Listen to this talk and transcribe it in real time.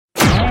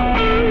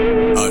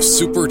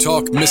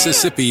SuperTalk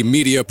Mississippi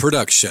media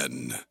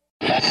production.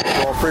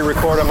 I'll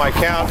pre-record on my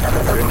count.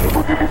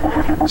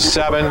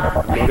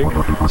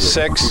 7,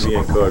 6,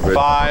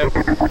 5,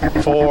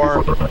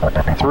 4,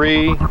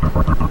 3,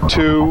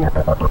 2.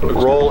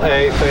 Roll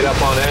A, fade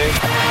up on A.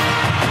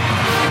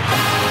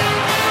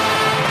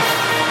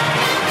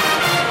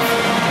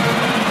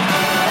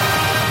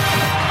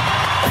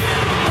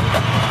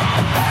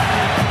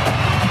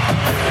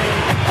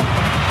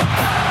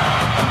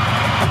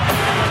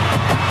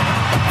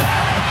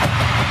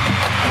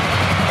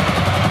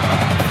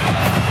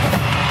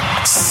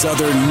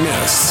 Southern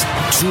Miss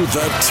to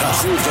the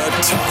top.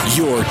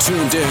 You're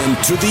tuned in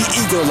to the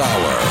Eagle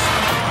Hour.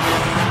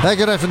 Hey,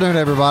 good afternoon,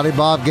 everybody.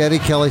 Bob Getty,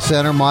 Kelly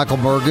Center, Michael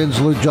Bergens,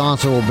 Luke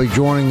Johnson will be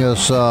joining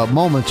us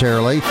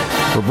momentarily.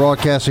 We're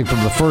broadcasting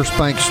from the First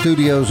Bank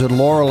Studios in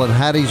Laurel and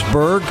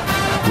Hattiesburg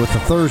with the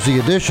Thursday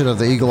edition of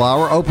the Eagle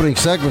Hour. Opening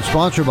segment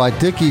sponsored by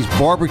Dickey's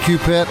Barbecue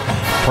Pit,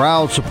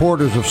 proud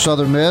supporters of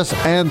Southern Miss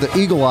and the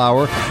Eagle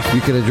Hour. You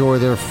can enjoy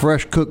their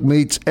fresh cooked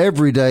meats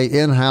every day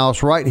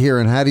in-house right here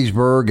in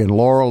Hattiesburg and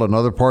Laurel and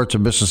other parts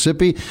of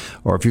Mississippi.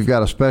 Or if you've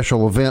got a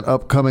special event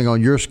upcoming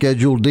on your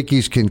schedule,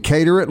 Dickey's can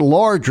cater it,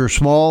 large or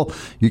small.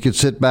 You can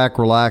sit back,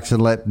 relax,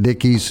 and let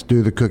Dickey's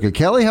do the cooking.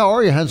 Kelly, how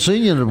are you? I haven't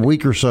seen you in a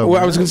week or so.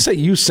 Well, I was going to say,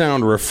 you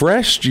sound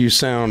refreshed. You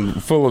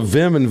sound full of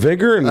vim and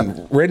vigor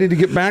and ready to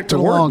get back to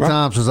work. It's been a long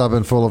time since I've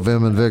been full of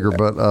vim and vigor,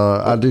 but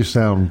I do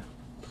sound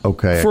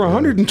okay. For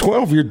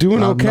 112, you're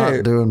doing okay. I'm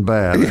not doing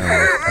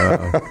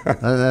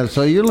bad.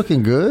 So you're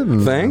looking good.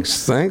 And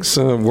Thanks.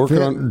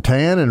 Working on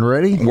tan and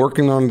ready.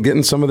 Working on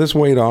getting some of this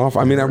weight off.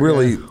 I mean, I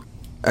really,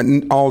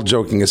 all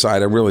joking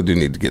aside, I really do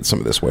need to get some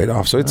of this weight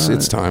off. So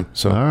it's time.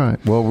 So all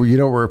right. Well,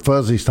 we're at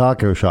Fuzzy's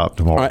Taco Shop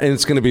tomorrow, and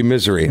it's going to be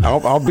misery.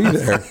 I'll be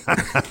there,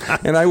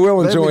 and I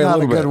will enjoy Maybe a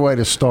little bit. Not a good way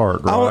to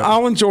start. Right?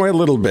 I'll enjoy a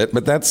little bit,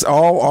 but that's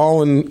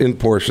all in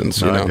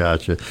portions. I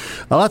got you.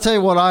 Well, I'll tell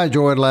you what I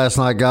enjoyed last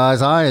night,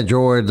 guys. I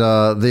enjoyed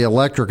the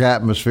electric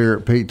atmosphere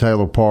at Pete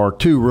Taylor Park.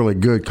 Two really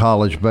good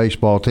college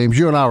baseball teams.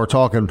 You and I were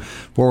talking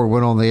before we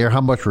went on the air how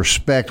much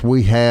respect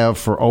we have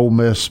for Ole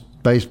Miss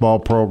baseball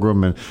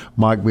program and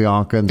Mike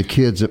Bianca and the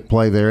kids that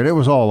play there, and it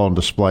was all on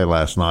display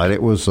last night.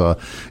 It was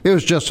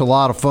just a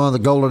lot of fun. The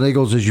Golden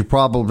Eagles, as you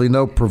probably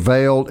know,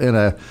 prevailed in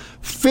a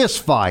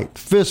fist fight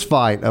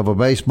of a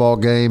baseball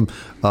game,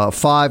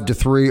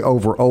 5-3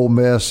 over Ole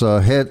Miss.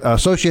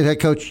 Associate head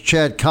coach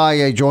Chad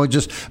Kaye joins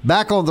us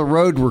back on the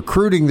road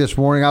recruiting this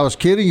morning. I was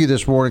kidding you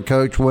this morning,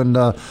 Coach, when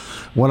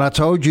I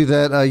told you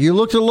that you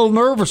looked a little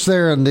nervous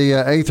there in the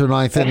 8th or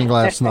 9th inning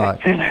last night.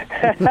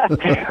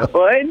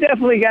 Well, it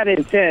definitely got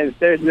intense.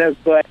 There's no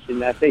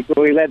question. I think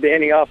when we led the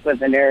inning off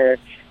with an error,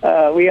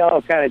 we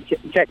all kind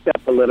of checked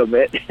up a little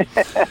bit.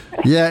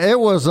 Yeah, it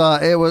was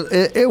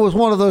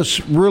one of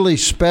those really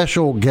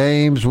special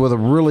games with a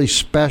really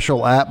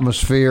special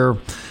atmosphere.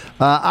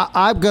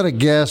 I'm going to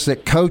guess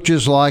that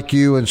coaches like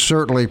you and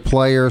certainly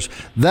players,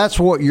 that's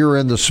what you're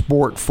in the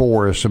sport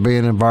for, is to be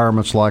in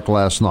environments like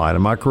last night.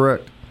 Am I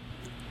correct?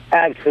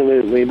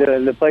 Absolutely.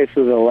 The place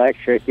was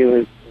electric. It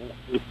was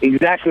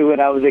exactly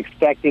what I was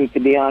expecting, to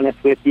be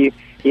honest with you.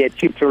 You had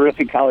two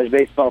terrific college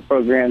baseball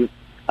programs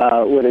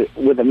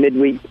with a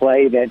midweek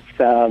play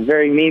that's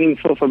very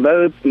meaningful for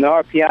both from the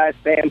RPI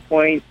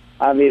standpoint,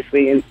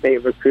 obviously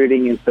in-state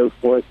recruiting and so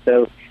forth.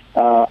 So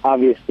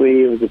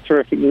obviously it was a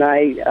terrific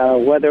night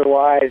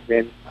weather-wise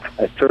and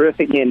a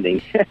terrific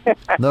ending.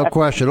 No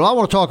question. Well, I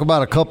want to talk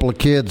about a couple of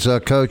kids,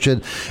 Coach.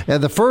 And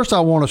the first I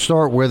want to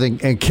start with,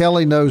 and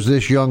Kelly knows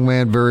this young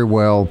man very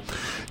well,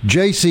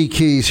 J.C.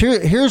 Keys.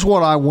 Here's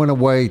what I went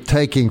away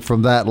taking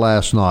from that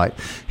last night.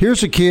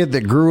 Here's a kid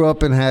that grew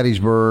up in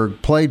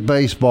Hattiesburg, played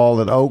baseball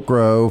at Oak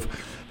Grove,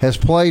 has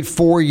played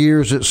 4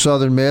 years at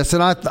Southern Miss,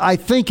 and I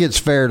think it's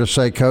fair to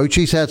say, Coach,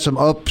 he's had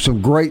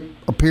some great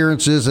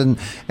appearances and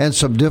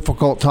some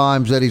difficult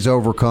times that he's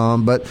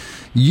overcome. But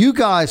you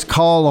guys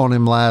called on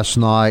him last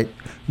night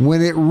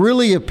when it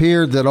really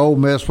appeared that Ole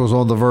Miss was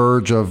on the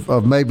verge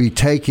of maybe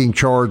taking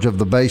charge of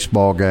the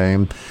baseball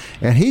game.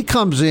 And he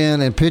comes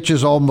in and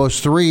pitches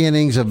almost 3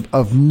 innings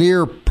of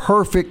near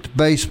perfect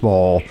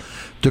baseball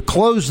to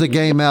close the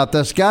game out.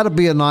 That's got to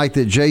be a night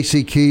that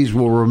J.C. Keys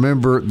will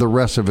remember the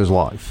rest of his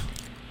life.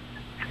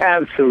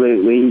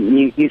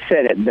 Absolutely. You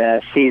said it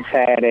best. He's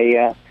had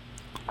a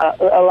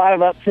lot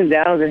of ups and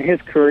downs in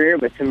his career,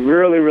 but some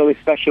really, really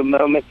special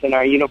moments in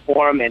our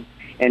uniform.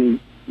 And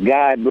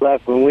God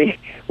bless, when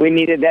we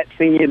needed that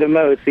senior the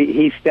most,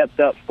 he stepped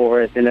up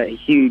for us in a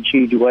huge,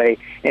 huge way.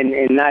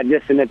 And not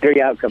just in the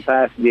 3-out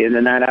capacity, in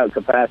the 9-out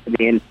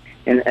capacity.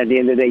 And at the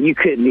end of the day, you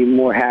couldn't be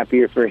more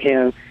happier for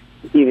him.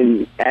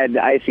 Even add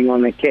the icing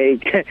on the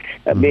cake,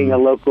 being a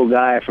local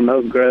guy from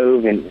Oak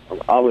Grove and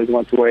always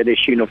want to wear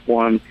this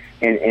uniform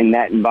in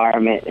that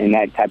environment and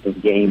that type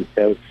of game.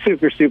 So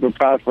super, super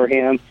proud for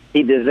him.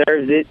 He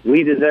deserves it.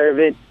 We deserve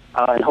it.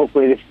 And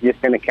hopefully this is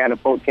just going to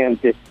catapult him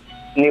to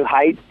new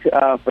heights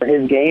for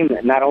his game,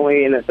 not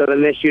only in the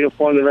Southern Miss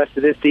uniform the rest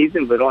of this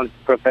season, but on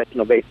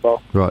professional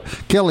baseball. Right.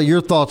 Kelly,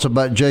 your thoughts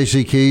about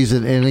J.C. Keys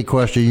and any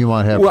question you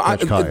might have for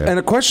Coach Khayat? And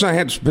a question I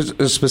had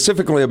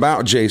specifically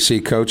about J.C.,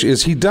 Coach,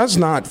 is he does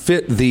not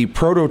fit the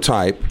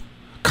prototype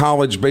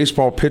college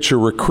baseball pitcher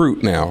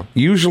recruit now.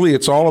 Usually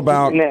it's all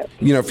about,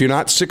 if you're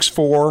not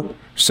 6'4",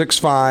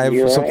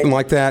 6'5", something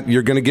like that,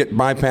 you're going to get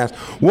bypassed.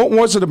 What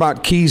was it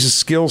about Keys'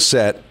 skill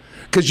set?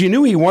 Because you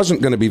knew he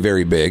wasn't going to be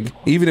very big.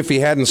 Even if he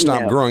hadn't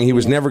stopped growing, he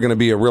was never going to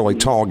be a really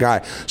tall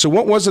guy. So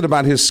what was it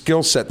about his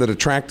skill set that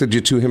attracted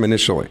you to him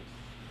initially?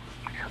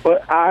 Well,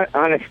 I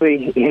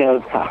honestly,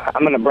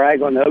 I'm going to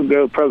brag on the Oak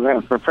Grove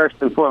program for first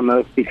and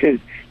foremost because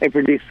they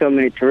produce so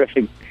many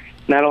terrific,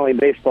 not only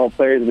baseball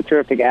players, but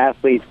terrific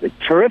athletes, but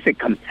terrific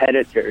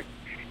competitors.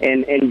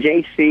 And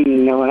JC,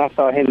 when I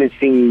saw him his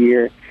senior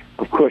year,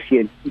 of course, he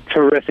had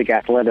terrific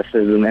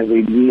athleticism, as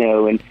we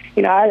know. And,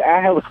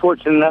 I was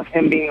fortunate enough,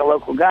 him being a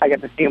local guy, I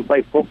got to see him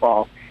play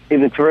football.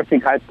 He's a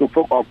terrific high school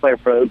football player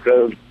for Oak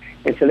Grove.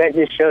 And so that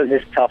just shows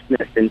his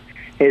toughness and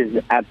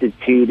his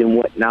aptitude and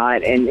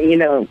whatnot. And,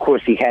 of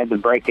course, he had the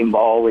breaking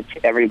ball, which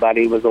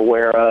everybody was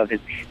aware of. And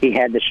he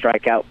had the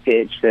strikeout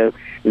pitch. So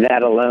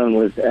that alone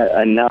was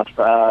enough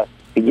to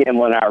get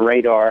him on our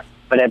radar.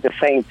 But at the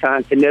same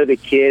time, to know the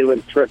kid, what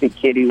a terrific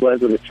kid he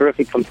was, with a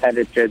terrific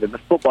competitor, the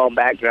football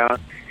background,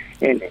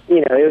 and,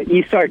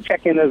 you start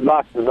checking those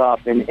boxes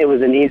off, and it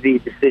was an easy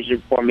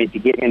decision for me to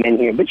get him in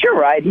here. But you're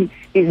right.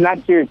 He's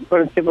not your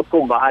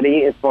prototypical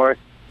body as far as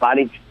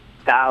body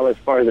style, as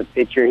far as a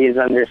pitcher. He's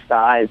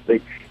undersized.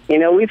 But,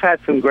 we've had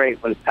some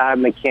great ones. Todd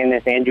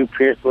McKinnis, Andrew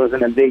Pierce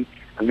wasn't a very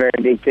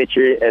big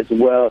pitcher as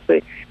well. So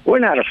we're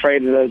not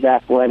afraid of those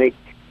athletic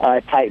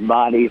type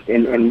bodies.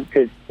 And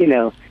because,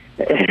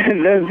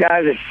 those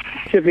guys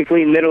are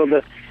typically middle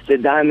of the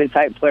diamond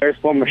type players,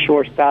 former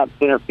shortstop,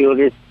 center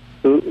fielders,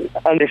 who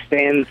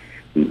understands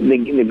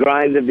the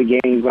grinds of the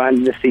game,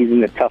 grinds of the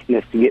season, the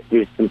toughness to get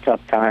through some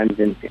tough times,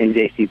 and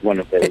JC's one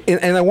of those.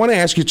 And I want to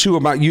ask you, too,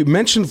 about, you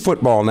mentioned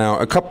football now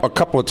a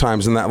couple of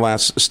times in that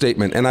last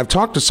statement, and I've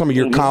talked to some of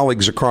your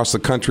colleagues across the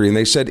country, and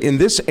they said in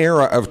this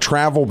era of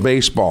travel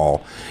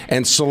baseball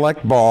and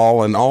select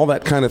ball and all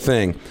that kind of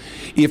thing,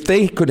 if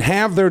they could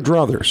have their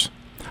druthers,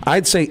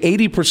 I'd say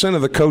 80%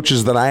 of the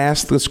coaches that I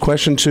asked this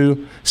question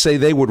to say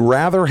they would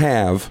rather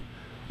have,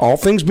 all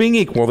things being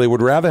equal, they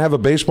would rather have a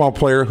baseball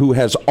player who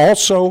has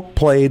also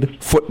played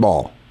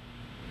football.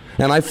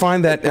 And I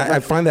find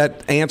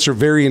that answer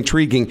very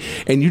intriguing,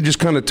 and you just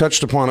kind of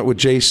touched upon it with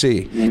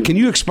JC. Can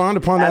you expound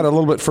upon that a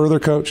little bit further,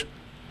 Coach?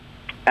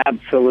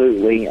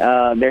 Absolutely.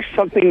 There's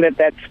something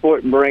that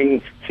sport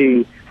brings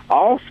to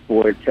all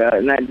sports,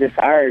 not just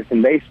ours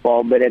in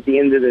baseball, but at the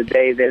end of the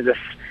day, there's a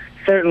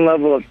certain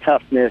level of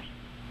toughness.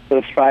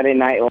 Those Friday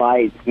night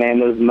lights, man,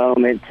 those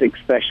moments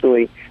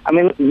especially. I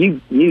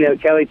mean, you know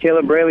Kelly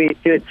Taylor Braley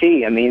to a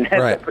T. I mean,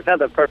 that's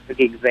another perfect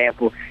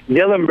example.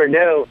 Dylan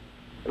Bordeaux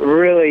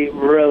really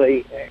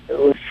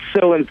was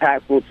so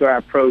impactful to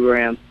our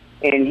program,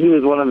 and he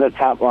was one of the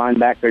top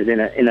linebackers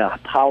in a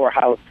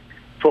powerhouse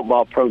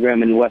football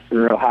program in Western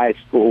Monroe High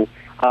School.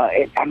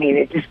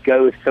 It just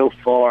goes so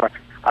far.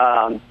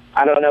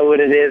 I don't know what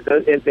it is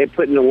if they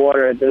put in the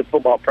water at those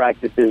football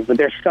practices, but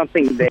there's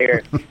something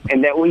there.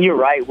 And that, you're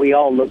right, we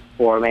all look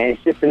for, man.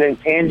 It's just an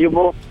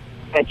intangible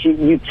that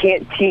you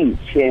can't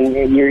teach.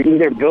 And you're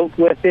either built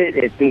with it,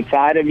 it's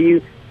inside of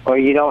you, or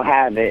you don't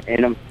have it.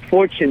 And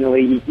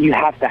unfortunately, you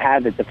have to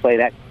have it to play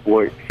that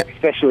sport,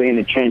 especially in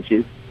the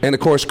trenches. And,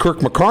 of course, Kirk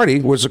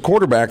McCarty was a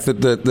quarterback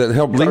that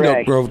helped lead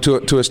Oak Grove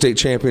to a state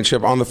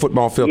championship on the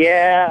football field.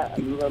 Yeah,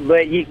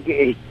 but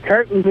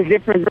Kirk was a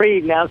different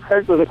breed. Now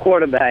Kirk was a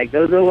quarterback.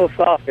 Those are a little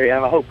softer.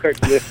 I hope Kirk's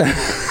listening.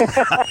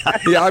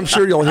 Yeah, I'm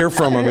sure you'll hear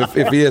from him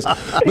if he is.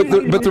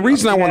 But the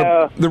reason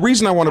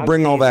I want to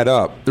bring all that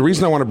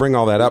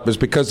up is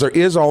because there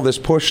is all this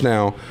push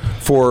now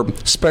for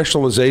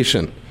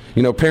specialization.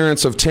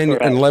 Parents of 10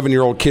 and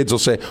 11-year-old kids will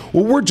say,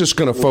 well, we're just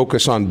going to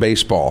focus on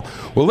baseball.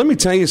 Well, let me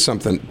tell you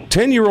something.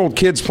 10-year-old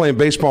kids playing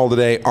baseball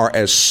today are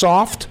as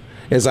soft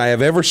as I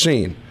have ever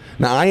seen.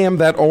 Now, I am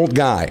that old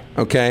guy,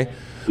 okay?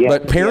 Yeah,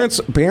 but parents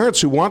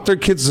who want their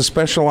kids to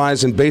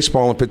specialize in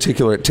baseball in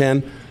particular at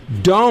 10,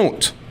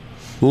 don't.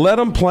 Let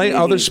them play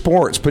other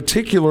sports,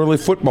 particularly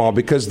football,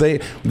 because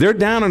they're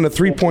down in a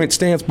three-point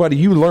stance, buddy.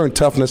 You learn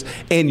toughness,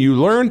 and you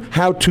learn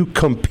how to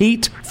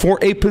compete for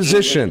a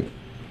position.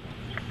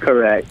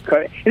 Correct.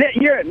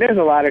 There's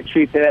a lot of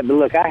truth to that. But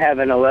look, I have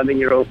an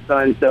 11-year-old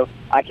son, so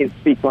I can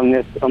speak on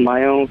this on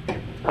my own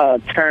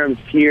terms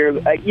here.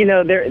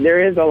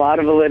 There is a lot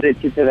of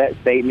validity to that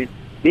statement.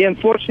 The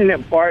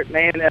unfortunate part,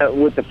 man,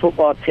 with the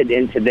football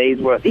in today's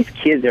world, these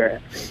kids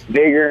are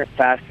bigger,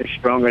 faster,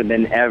 stronger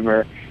than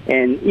ever.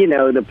 And,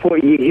 the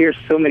point, you hear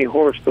so many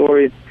horror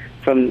stories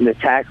from the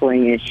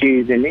tackling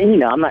issues. And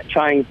I'm not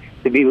trying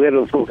to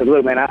belittle school, because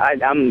look, man,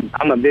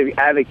 I'm a big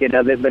advocate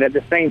of it, but at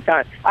the same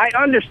time, I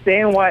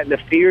understand why the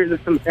fears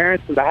of some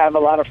parents, because I have a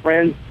lot of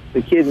friends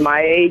with kids my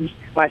age,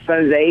 my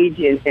son's age,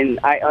 and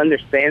I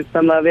understand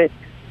some of it.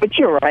 But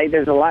you're right.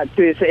 There's a lot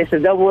to it. It's a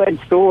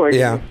double-edged sword.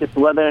 Yeah. It's just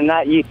whether or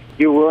not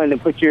you're willing to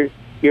put your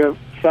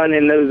son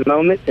in those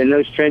moments, in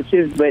those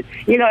trenches. But,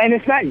 and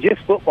it's not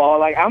just football.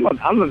 Like,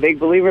 I'm a big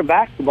believer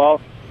basketball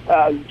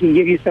can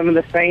give you some of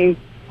the same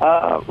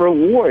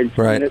rewards.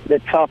 Right. The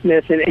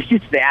toughness, and it's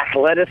just the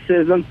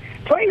athleticism.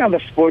 Playing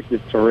other sports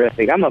is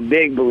terrific. I'm a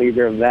big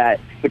believer of that.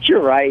 But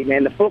you're right,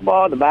 man. The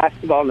football, the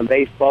basketball, and the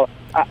baseball,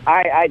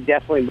 I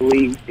definitely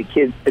believe the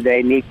kids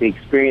today need to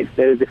experience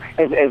those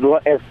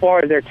as far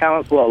as their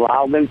talents will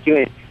allow them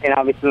to, and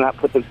obviously not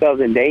put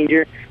themselves in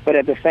danger. But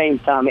at the same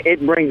time,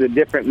 it brings a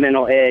different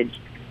mental edge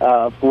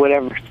for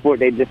whatever sport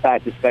they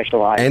decide to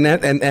specialize in.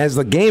 And as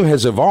the game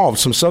has evolved,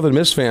 some Southern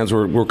Miss fans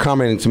were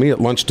commenting to me at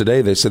lunch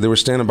today. They said they were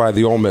standing by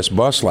the Ole Miss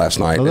bus last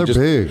night. Oh, they're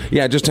big.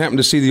 Yeah, just happened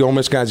to see the Ole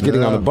Miss guys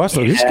getting on the bus.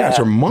 These guys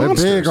are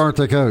monsters. They're big, aren't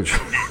they, Coach?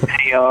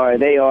 They are.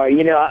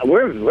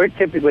 We're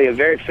typically a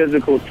very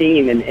physical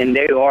team, and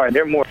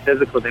they're more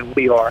physical than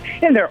we are.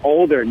 And they're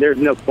older. There's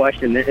no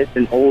question. It's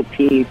an old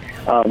team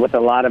with a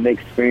lot of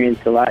experience.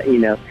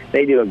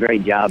 They do a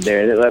great job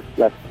there.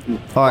 Let's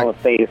call a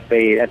spade a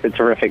spade. That's a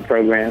terrific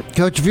program.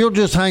 Coach, if you'll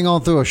just hang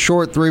on through a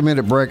short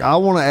 3-minute break, I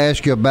want to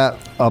ask you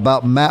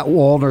about Matt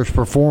Waldner's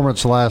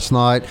performance last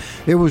night.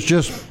 It was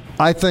just,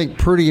 I think,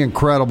 pretty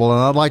incredible, and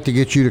I'd like to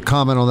get you to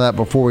comment on that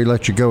before we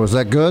let you go. Is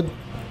that good?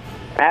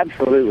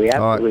 Absolutely.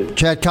 All right.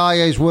 Chad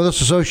Collier is with us,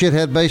 Associate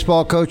Head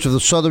Baseball Coach of the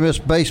Southern Miss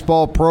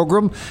Baseball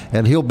Program,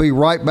 and he'll be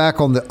right back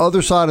on the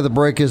other side of the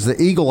break as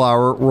the Eagle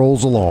Hour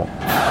rolls along.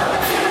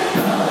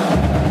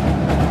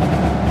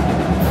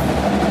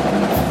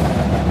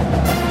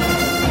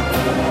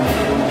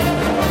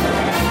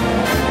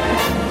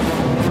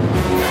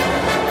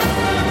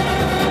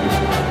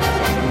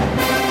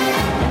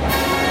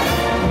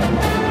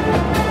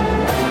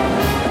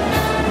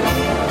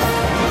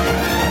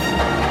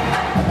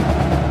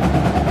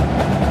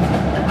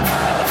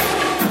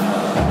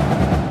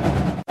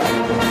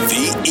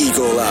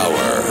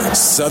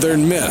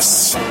 Southern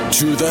Miss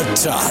to the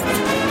top.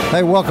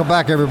 Hey, welcome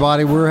back,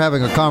 everybody. We're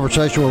having a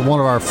conversation with one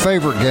of our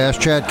favorite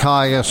guests, Chad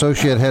Collier,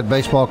 Associate Head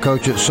Baseball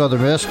Coach at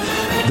Southern Miss.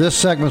 This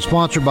segment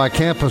sponsored by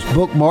Campus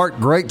Bookmart.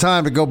 Great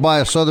time to go buy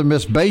a Southern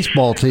Miss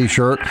baseball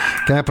T-shirt.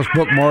 Campus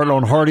Bookmart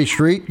on Hardy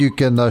Street. You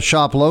can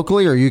shop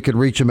locally, or you can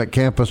reach them at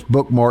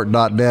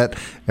campusbookmart.net,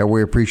 and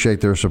we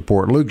appreciate their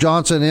support. Luke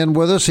Johnson in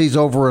with us. He's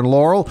over in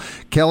Laurel.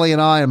 Kelly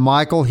and I and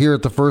Michael here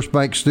at the First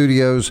Bank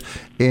Studios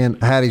in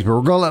Hattiesburg.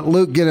 We're going to let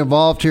Luke get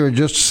involved here in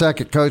just a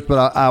second, Coach,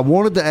 but I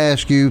wanted to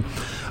ask you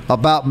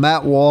about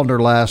Matt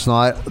Waldner last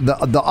night.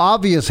 The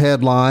obvious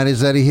headline is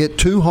that he hit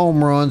 2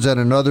 home runs and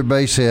another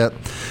base hit,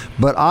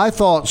 but I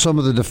thought some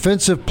of the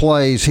defensive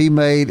plays he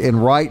made in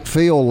right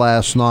field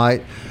last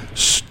night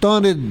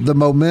stunted the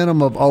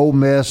momentum of Ole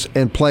Miss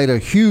and played a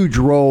huge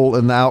role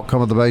in the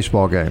outcome of the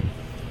baseball game.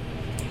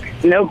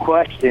 No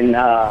question.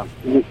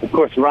 Of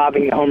course,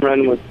 robbing the home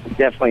run was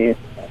definitely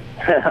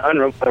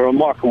a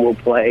remarkable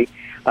play.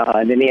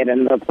 Then he had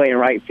another play in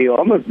right field,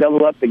 almost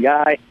double up the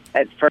guy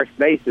at first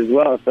base as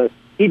well. So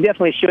he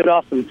definitely showed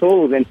off some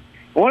tools. And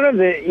one of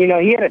the,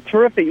 he had a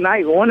terrific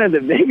night. One of the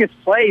biggest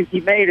plays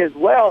he made as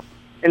well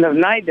in the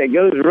night that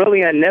goes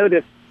really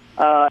unnoticed.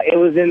 It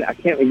was I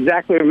can't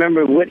exactly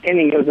remember what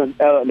inning. It was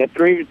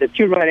the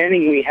 2-run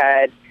inning we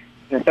had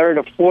in the third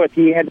or fourth.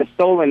 He had the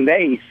stolen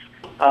base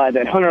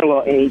that Hunter,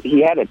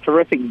 he had a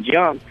terrific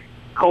jump.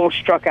 Cole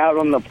struck out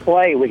on the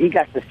play where he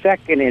got the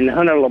second, and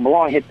Hunter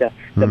LeBlanc hit the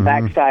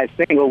backside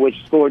single, which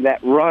scored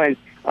that run.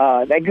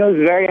 That goes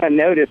very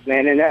unnoticed,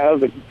 man, and that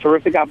was a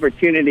terrific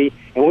opportunity,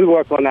 and we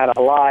work on that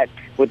a lot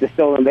with the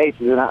stolen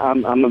bases, and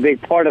I'm a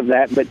big part of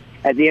that. But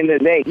at the end of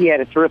the day, he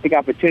had a terrific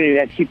opportunity,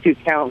 that 2-2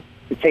 count,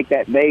 to take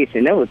that base,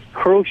 and that was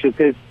crucial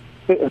because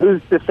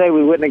who's to say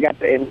we wouldn't have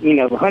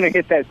got Hunter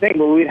hit that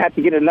single, we'd have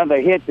to get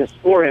another hit to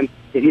score him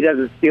if he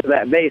doesn't steal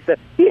that base. So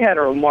he had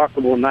a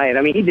remarkable night.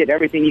 I mean, he did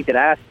everything you could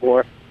ask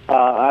for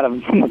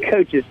from a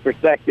coach's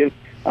perspective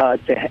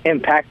to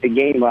impact the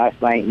game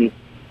last night, and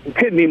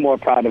couldn't be more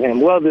proud of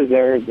him. Well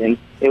deserved, and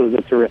it was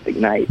a terrific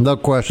night. No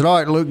question. All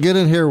right, Luke, get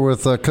in here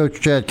with Coach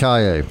Chad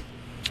Collier.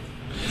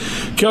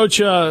 Coach,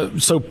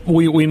 so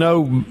we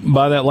know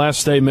by that last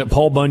statement,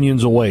 Paul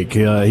Bunyan's awake.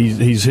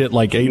 He's hit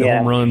like 8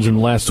 home runs in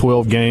the last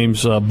 12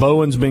 games.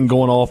 Bowen's been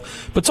going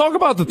off. But talk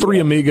about the 3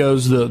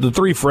 amigos, the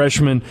 3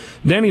 freshmen.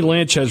 Danny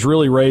Lynch has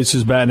really raised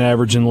his batting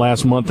average in the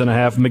last month and a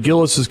half.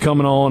 McGillis is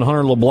coming on.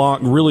 Hunter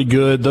LeBlanc, really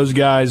good. Those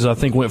guys, I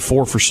think, went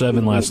 4 for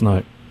 7 last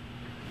night.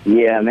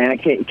 Yeah, man, I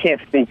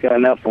can't speak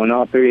enough on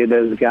all 3 of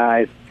those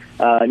guys.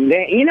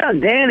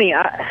 Danny,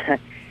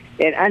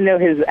 and I know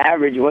his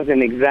average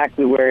wasn't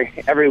exactly where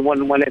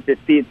everyone wanted to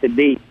see it to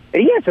be. But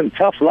he had some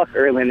tough luck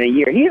early in the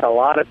year. He had a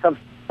lot of tough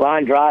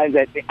line drives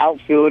at the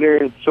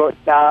outfielders,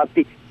 shortstop.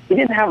 He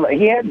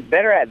had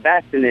better at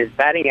bats than his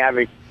batting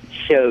average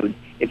showed,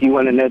 if you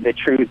want to know the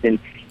truth. And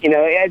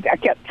I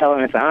kept telling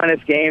him it's an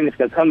honest game. It's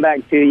going to come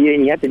back to you,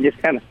 and you have to just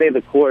kind of stay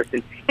the course.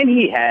 And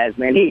he has,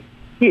 man. He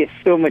is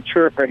so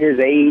mature for his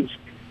age.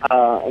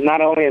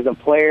 Not only as a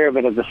player,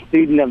 but as a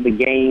student of the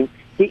game.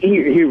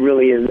 he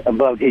really is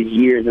above his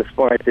years as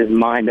far as his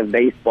mind of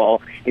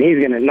baseball. And he's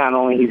going to not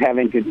only he's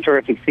having a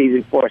terrific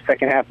season for us,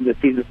 second half of the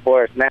season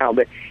for us now,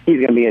 but he's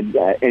going to be an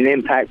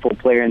impactful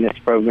player in this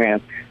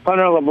program.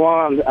 Hunter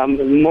LeBlanc,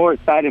 I'm more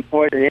excited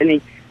for it than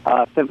any,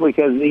 simply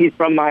because he's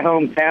from my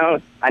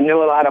hometown. I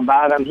know a lot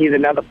about him. He's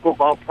another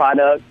football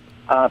product,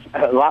 a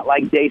lot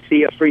like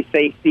JC, a free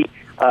safety,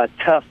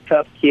 tough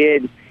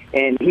kid.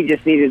 And he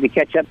just needed to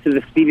catch up to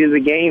the speed of the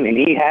game, and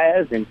he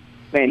has. And,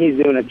 man,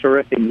 he's doing a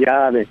terrific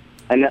job.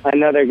 And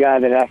another guy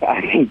that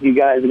I think you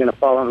guys are going to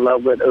fall in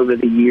love with over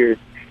the years.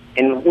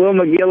 And Will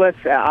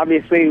McGillis,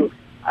 obviously,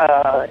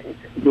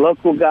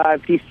 local guy,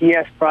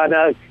 PCS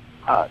product,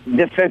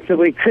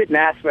 defensively couldn't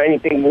ask for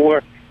anything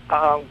more.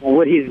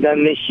 What he's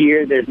done this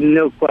year, there's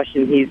no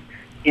question he's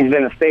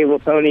been a stable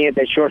Tony at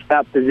that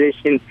shortstop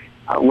position.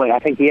 I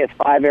think he has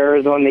 5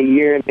 errors on the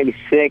year, maybe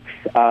 6.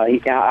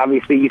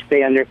 Obviously, you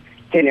stay under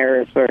 10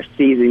 errors for a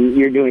season,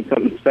 you're doing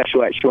something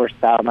special at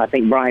shortstop. And I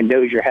think Brian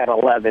Dozier had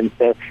 11,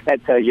 so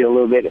that tells you a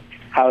little bit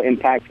how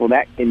impactful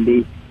that can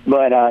be.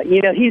 But,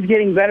 he's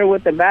getting better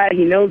with the bat.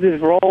 He knows his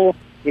role.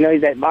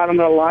 He's that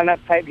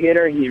bottom-of-the-lineup type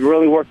hitter. He's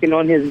really working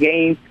on his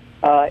game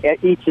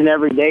each and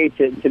every day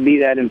to be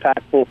that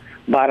impactful,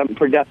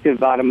 productive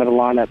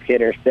bottom-of-the-lineup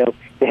hitter, so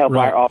to help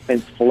our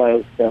offense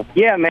flow. So,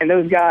 yeah, man,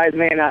 those guys,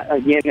 man,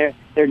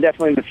 they're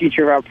definitely the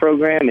future of our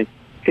program, and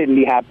couldn't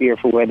be happier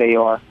for where they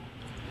are.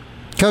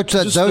 Coach,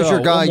 that Dozier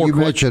guy you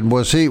mentioned,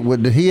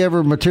 did he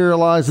ever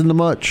materialize into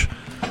much?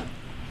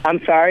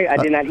 I'm sorry, I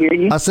did not hear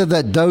you. I said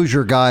that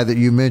Dozier guy that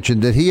you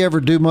mentioned, did he ever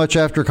do much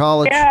after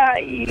college? Yeah,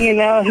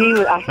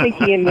 I think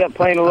he ended up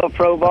playing a little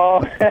pro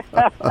ball.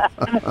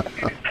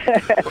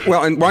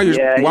 Well, and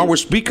while we're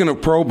speaking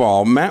of pro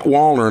ball, Matt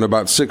Wallner in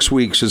about 6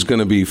 weeks is going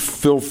to be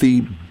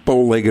filthy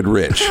bow-legged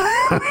rich.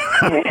 All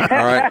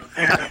right.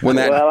 Well,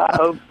 I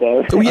hope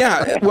so.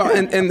 Yeah. Well,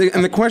 and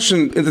the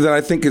question that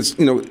I think is,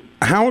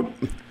 how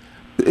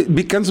it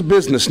becomes a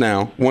business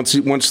now once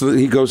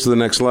he goes to the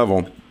next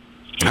level.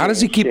 How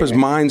does he keep his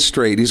mind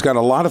straight? He's got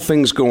a lot of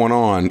things going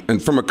on,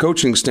 and from a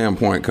coaching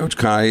standpoint, Coach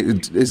Kai,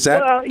 is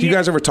that? Do you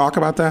guys ever talk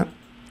about that?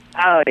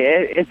 Oh,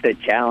 yeah, it's a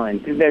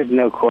challenge. There's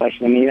no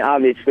question. I mean,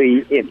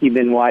 obviously, if you've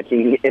been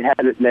watching, it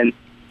hasn't been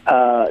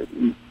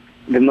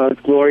the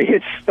most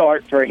glorious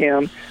start for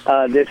him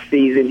this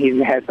season.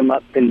 He's had some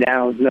ups and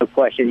downs, no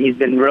question. He's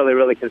been really,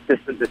 really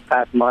consistent this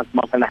past month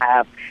and a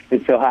half,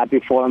 and so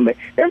happy for him. But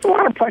there's a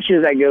lot of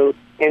pressures that go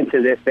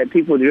into this that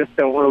people just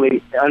don't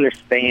really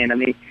understand. I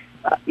mean,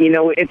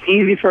 it's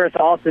easy for us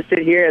all to sit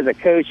here as a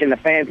coach and the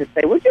fans to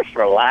say, well, just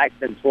relax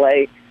and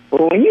play.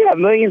 Well, when you have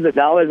millions of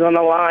dollars on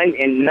the line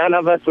and none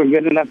of us were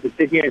good enough to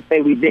sit here and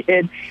say we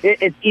did,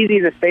 it's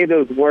easy to say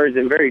those words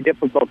and very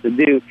difficult to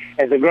do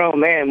as a grown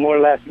man, more or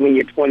less when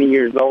you're 20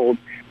 years old.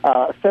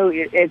 So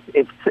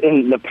it's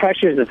in the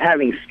pressures of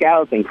having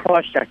scouts and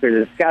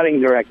cross-checkers, a scouting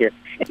director,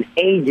 and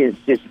agents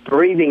just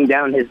breathing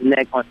down his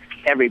neck on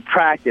every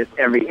practice,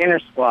 every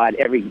inter-squad,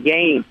 every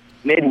game,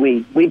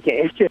 midweek,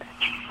 weekend.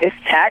 It's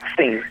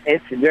taxing.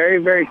 It's very,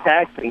 very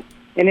taxing.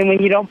 And then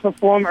when you don't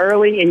perform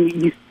early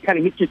and you kind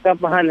of get yourself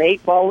behind the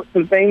 8 ball with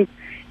some things,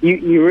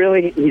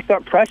 you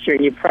start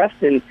pressuring, you press,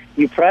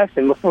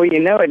 and before you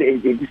know it,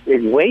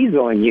 it weighs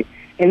on you.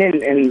 And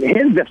then in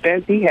his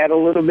defense, he had a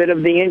little bit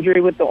of the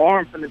injury with the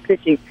arm from the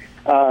pitching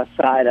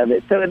side of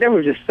it. So there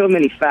were just so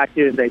many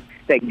factors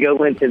that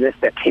go into this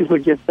that people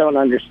just don't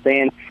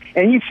understand.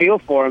 And you feel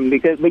for him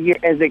but you're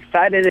as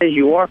excited as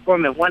you are for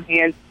him. On one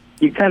hand,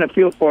 you kind of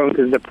feel for them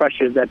because of the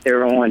pressures that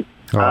they're on.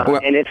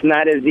 And it's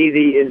not as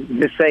easy as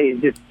to say,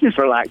 just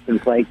relax and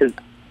play, because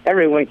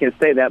everyone can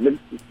say that, but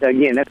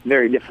again, that's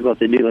very difficult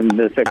to do in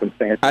the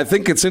circumstance. I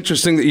think it's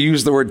interesting that you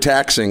use the word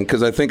taxing,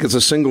 because I think as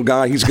a single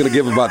guy, he's going to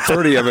give about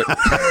 30 of it.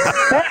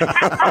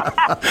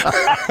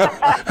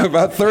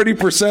 About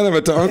 30% of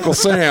it to Uncle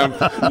Sam.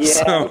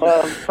 Yeah,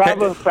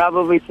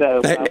 probably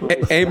so.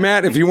 Hey,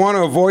 Matt, if you want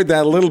to avoid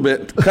that a little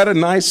bit, cut a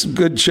nice,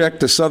 good check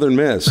to Southern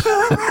Miss.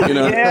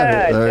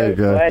 Yeah, there you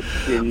go.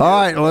 Question.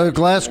 All right, Luke,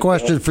 last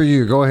question for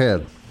you. Go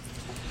ahead.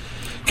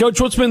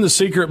 Coach, what's been the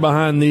secret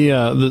behind the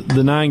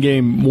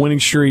 9-game winning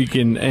streak?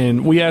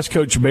 And we asked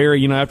Coach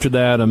Berry, after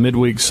that, a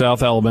midweek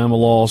South Alabama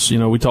loss,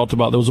 we talked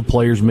about there was a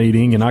players'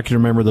 meeting, and I can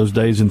remember those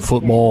days in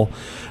football.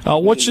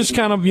 What's just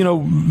kind of,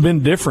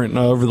 been different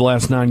over the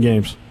last 9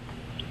 games?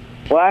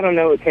 Well, I don't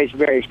know what Coach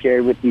Berry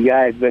shared with you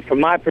guys, but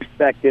from my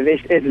perspective,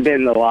 it's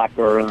been the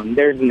locker room.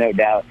 There's no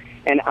doubt.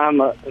 And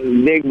I'm a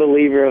big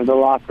believer of the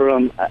locker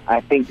room.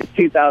 I think the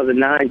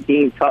 2009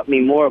 team taught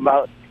me more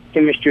about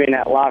chemistry in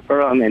that locker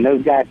room and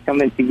those guys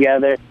coming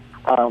together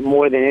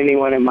more than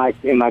anyone in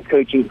my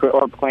coaching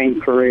or playing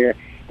career.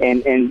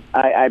 And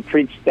I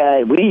preach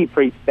that. We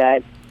preach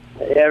that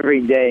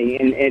every day,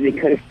 and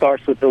it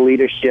starts with the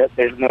leadership.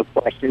 There's no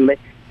question. But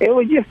it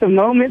was just a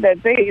moment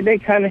that they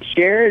kind of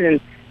shared,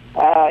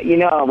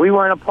 and we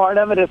weren't a part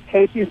of it as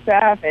coaching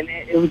staff, and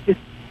it was just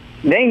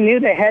they knew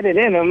they had it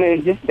in them,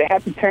 and just they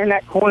had to turn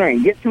that corner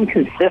and get some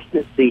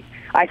consistency.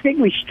 I think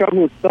we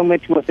struggled so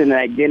much with an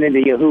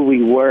identity of who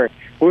we were.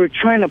 We were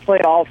trying to play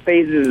all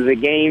phases of the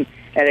game,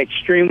 at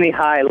extremely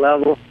high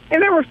level.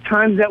 And there were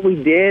times that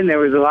we did, and there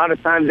was a lot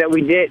of times that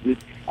we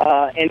didn't.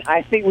 And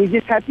I think we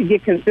just have to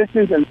get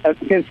consistent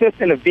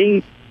of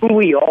being who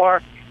we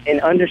are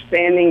and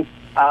understanding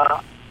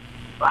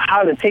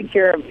how to take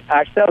care of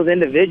ourselves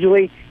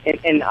individually,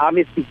 and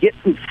obviously get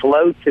some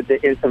flow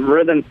and some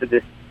rhythm to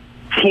this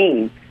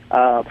team,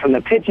 from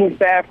the pitching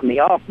staff, from the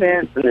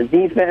offense, from the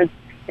defense.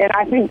 And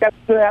I think that's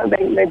what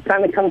they've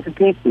kind of come to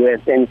peace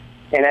with. And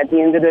at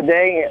the end of the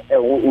day,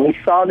 we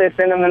saw this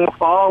in them in the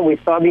fall. We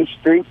saw these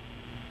streaks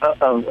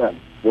of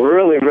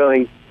really,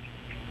 really,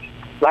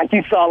 like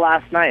you saw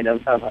last night,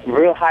 of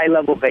real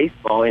high-level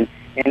baseball. And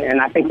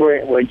I think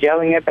we're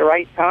gelling at the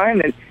right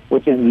time, and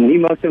which is the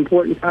most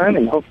important time,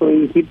 and hopefully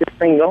we keep this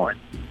thing going.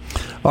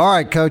 All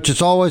right, Coach,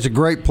 it's always a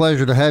great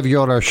pleasure to have you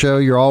on our show.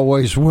 You're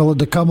always willing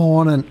to come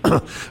on,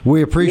 and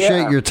we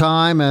appreciate your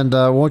time, and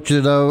I want you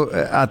to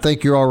know, I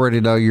think you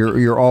already know,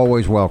 you're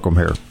always welcome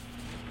here.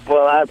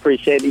 Well, I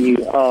appreciate you.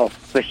 Oh,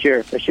 for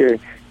sure.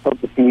 Hope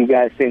to see you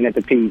guys soon at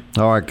the P.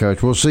 All right,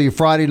 Coach. We'll see you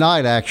Friday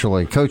night,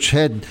 actually. Coach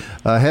Head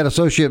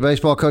Associate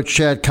Baseball Coach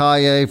Chad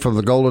Kaye from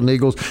the Golden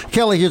Eagles.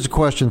 Kelly, here's a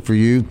question for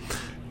you.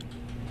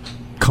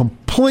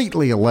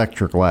 Completely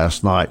electric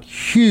last night.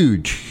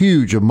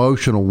 Huge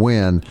emotional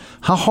win.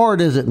 How hard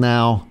is it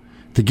now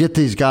to get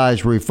these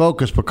guys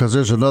refocused, because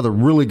there's another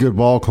really good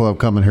ball club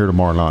coming here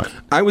tomorrow night?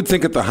 I would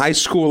think at the high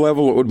school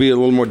level it would be a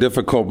little more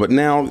difficult, but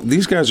now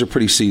these guys are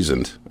pretty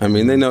seasoned. I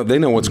mean, they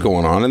know what's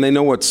going on, and they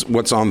know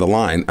what's on the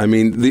line. I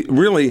mean,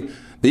 the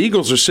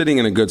Eagles are sitting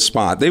in a good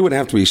spot. They would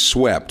have to be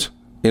swept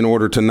in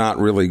order to not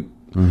really.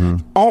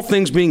 All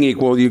things being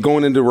equal, you're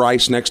going into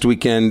Rice next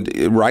weekend.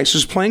 Rice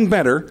is playing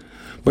better,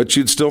 but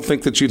you'd still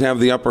think that you'd have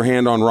the upper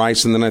hand on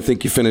Rice, and then I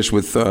think you finish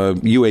with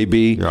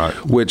UAB, right,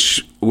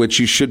 which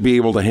you should be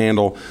able to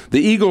handle. The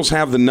Eagles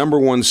have the number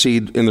one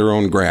seed in their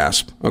own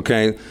grasp,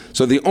 okay?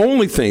 So the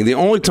only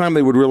time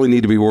they would really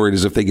need to be worried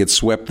is if they get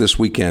swept this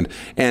weekend.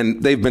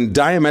 And they've been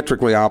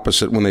diametrically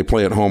opposite when they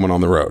play at home and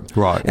on the road.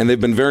 Right. And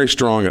they've been very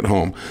strong at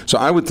home. So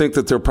I would think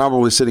that they're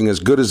probably sitting as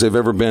good as they've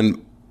ever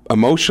been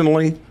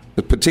emotionally,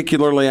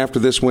 particularly after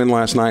this win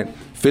last night.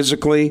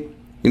 Physically,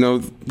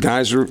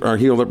 guys are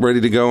healed up, ready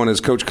to go, and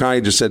as Coach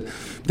Kaye just said,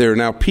 they're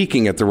now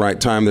peaking at the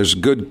right time. There's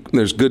good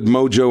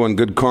mojo and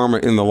good karma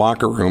in the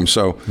locker room.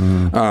 So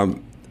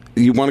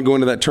you want to go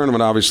into that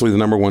tournament, obviously the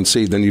number one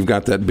seed, then you've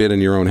got that bid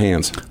in your own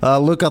hands.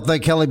 Luke, I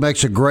think Kelly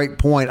makes a great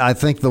point. I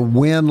think the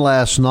win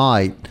last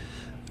night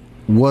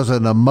was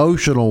an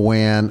emotional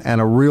win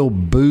and a real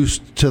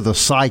boost to the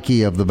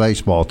psyche of the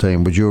baseball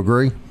team. Would you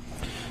agree?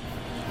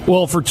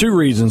 Well, for two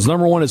reasons.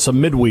 Number one, it's a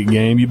midweek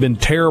game. You've been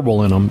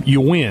terrible in them. You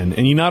win.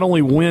 And you not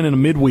only win in a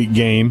midweek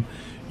game,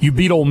 you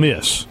beat Ole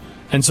Miss.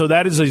 And so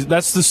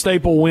that's the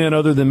staple win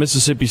other than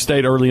Mississippi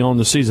State early on in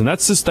the season.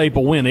 That's the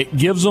staple win. It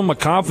gives them a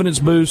confidence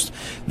boost.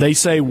 They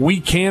say we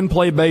can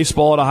play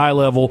baseball at a high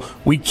level.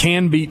 We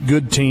can beat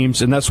good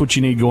teams, and that's what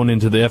you need going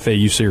into the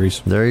FAU series.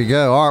 There you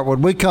go. All right,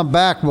 when we come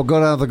back, we'll go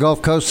down to the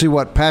Gulf Coast, see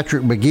what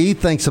Patrick McGee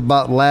thinks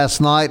about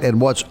last night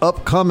and what's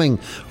upcoming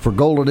for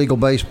Golden Eagle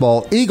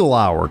baseball. Eagle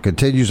Hour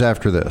continues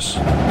after this.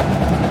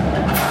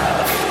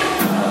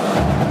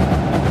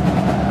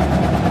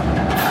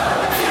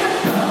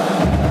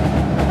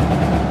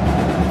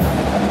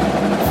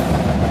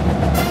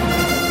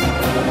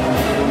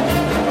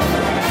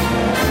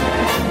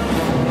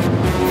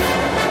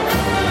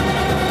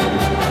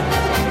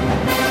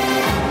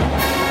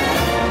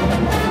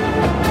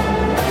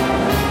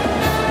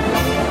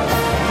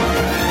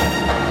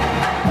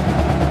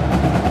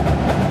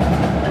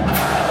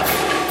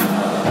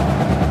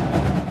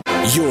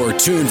 You're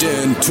tuned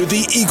in to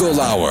the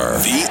Eagle Hour.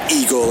 The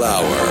Eagle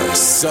Hour.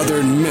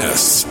 Southern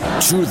Miss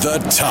to the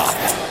top.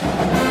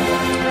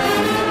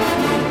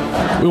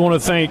 We want to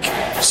thank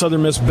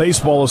Southern Miss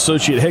Baseball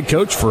Associate Head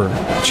Coach for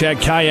Chad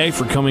Kaye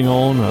for coming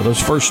on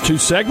those first two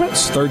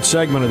segments. Third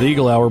segment of the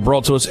Eagle Hour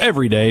brought to us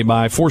every day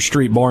by 4th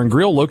Street Bar and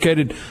Grill,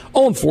 located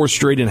on 4th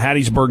Street in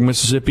Hattiesburg,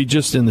 Mississippi,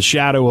 just in the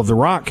shadow of the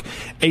Rock.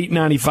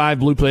 $8.95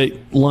 Blue Plate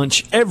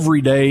lunch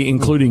every day,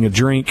 including a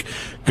drink.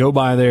 Go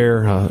by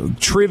there.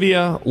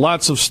 Trivia,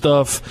 lots of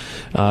stuff.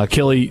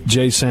 Kelly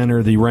J.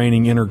 Sander, the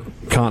reigning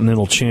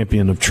Intercontinental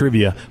Champion of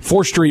Trivia.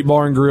 4th Street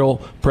Bar and Grill,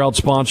 proud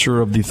sponsor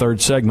of the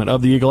third segment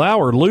of the Eagle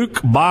Hour. Luke,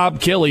 Bob,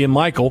 Kelly, and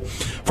Michael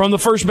from the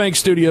First Bank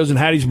Studios in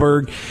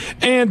Hattiesburg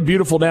and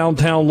beautiful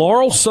downtown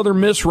Laurel. Southern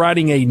Miss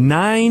riding a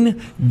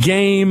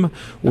 9-game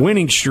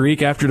winning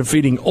streak after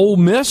defeating Ole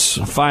Miss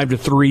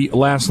 5-3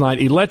 last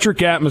night.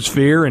 Electric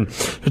atmosphere. And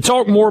to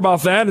talk more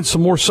about that and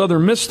some more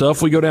Southern Miss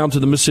stuff, we go down to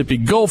the Mississippi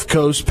Gulf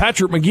Coast.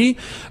 Patrick McGee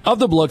of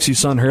the Biloxi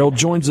Sun-Herald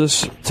joins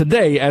us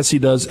today, as he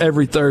does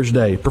every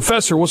Thursday.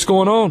 Professor, what's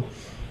going on?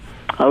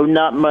 Oh,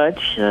 not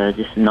much.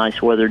 Just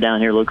nice weather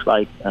down here. Looks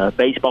like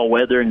baseball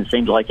weather, and it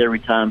seems like every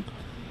time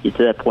you get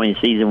to that point in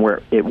the season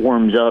where it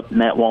warms up,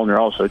 Matt Wallner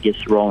also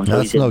gets rolling.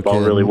 So he's hitting the ball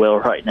really well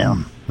right now.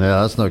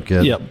 Yeah, that's no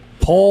kidding. Yep.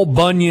 Paul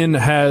Bunyan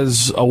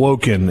has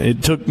awoken.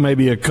 It took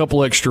maybe a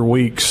couple extra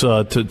weeks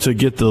to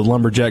get the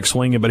Lumberjack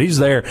swinging, but he's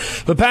there.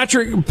 But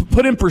Patrick,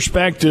 put in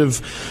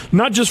perspective,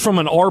 not just from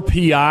an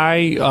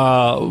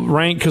RPI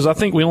rank, because I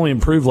think we only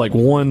improved like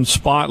one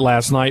spot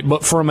last night,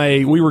 but from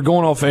we were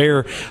going off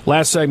air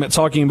last segment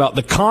talking about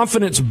the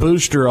confidence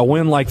booster a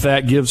win like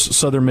that gives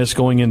Southern Miss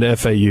going into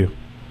FAU.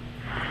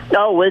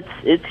 No,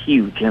 it's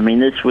huge. I mean,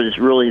 this was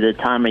really the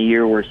time of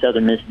year where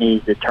Southern Miss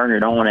needs to turn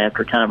it on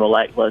after kind of a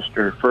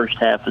lackluster first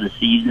half of the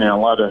season and a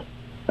lot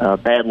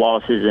of bad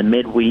losses in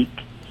midweek.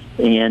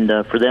 And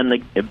for them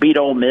to beat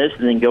Ole Miss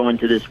and then go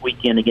into this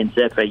weekend against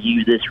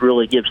FAU, this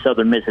really gives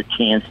Southern Miss a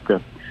chance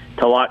to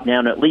lock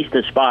down at least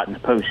a spot in the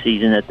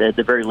postseason, at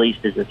the very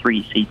least as a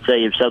 3 seed.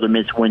 Say if Southern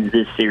Miss wins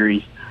this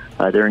series,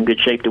 they're in good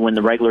shape to win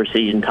the regular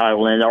season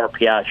title, and the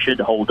RPI should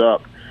hold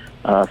up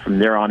from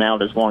there on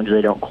out as long as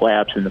they don't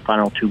collapse in the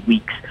final 2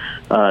 weeks.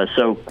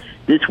 So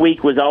this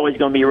week was always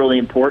going to be really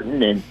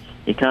important, and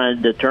it kind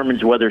of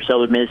determines whether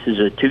Southern Miss is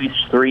a 2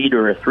 seed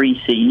or a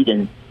 3 seed.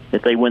 And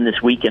if they win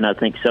this weekend, I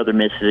think Southern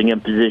Miss is in a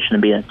position to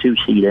be a 2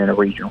 seed in a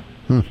regional.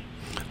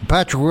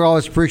 Patrick, we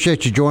always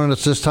appreciate you joining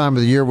us this time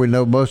of the year. We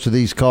know most of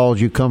these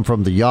calls you come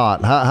from the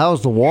yacht.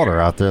 How's the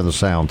water out there in the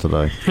Sound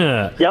today?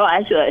 No,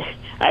 actually,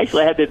 I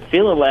have been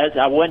feeling well.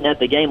 I wasn't at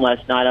the game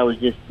last night. I was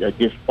just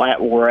flat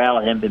wore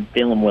out. I haven't been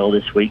feeling well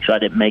this week, so I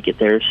didn't make it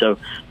there. So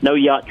no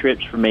yacht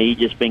trips for me.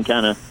 Just been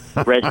kind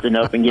of resting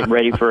up and getting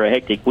ready for a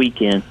hectic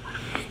weekend.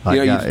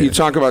 You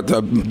talk about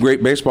the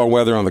great baseball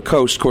weather on the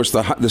coast. Of course,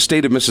 the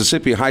state of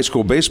Mississippi high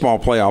school baseball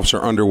playoffs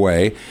are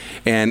underway.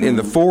 And in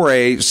the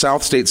 4A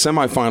South State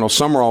semifinal,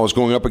 Summerall is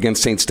going up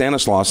against St.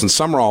 Stanislaus. And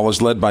Summerall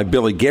is led by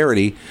Billy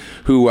Garrity,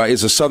 who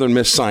is a Southern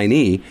Miss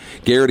signee.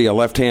 Garrity, a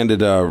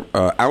left-handed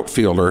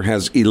outfielder,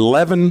 has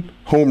 11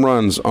 home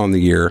runs on the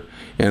year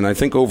and I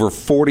think over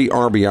 40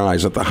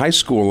 RBIs at the high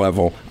school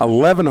level,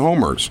 11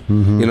 homers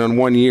in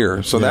 1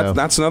 year. So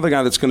that's another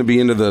guy that's going to be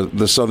into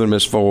the Southern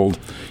Miss fold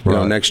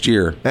next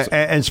year.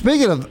 And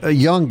speaking of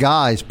young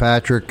guys,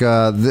 Patrick,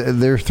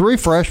 there are 3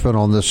 freshmen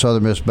on this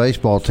Southern Miss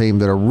baseball team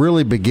that are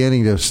really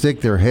beginning to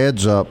stick their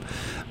heads up.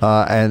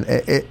 And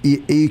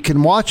you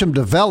can watch them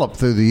develop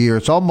through the year.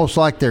 It's almost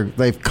like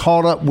they've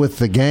caught up with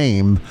the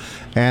game,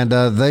 and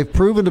they've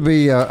proven to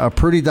be a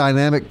pretty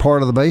dynamic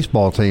part of the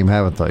baseball team,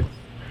 haven't they?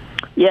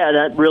 Yeah,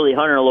 that really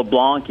Hunter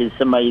LeBlanc is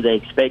somebody they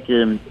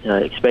expected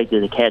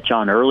to catch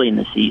on early in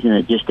the season.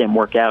 It just didn't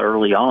work out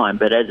early on.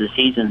 But as the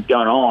season's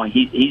gone on,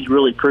 he's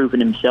really proven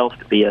himself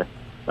to be a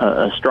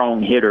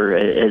strong hitter,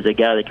 as a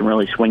guy that can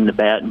really swing the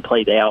bat and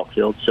play the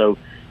outfield. So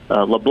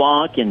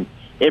LeBlanc and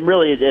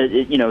really,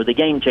 the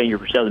game changer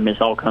for Southern Miss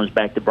all comes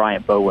back to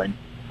Bryant Bowen,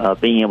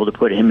 being able to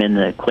put him in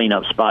the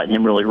cleanup spot and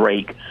him really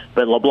rake.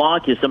 But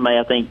LeBlanc is somebody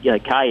I think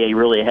Kaye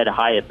really had a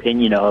high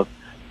opinion of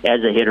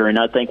as a hitter, and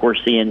I think we're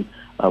seeing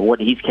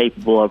what he's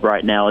capable of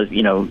right now. Is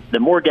the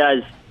more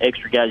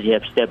extra guys you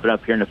have stepping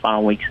up here in the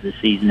final weeks of the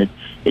season,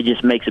 it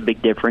just makes a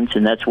big difference,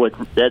 and that's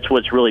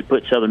what's really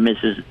put Southern Miss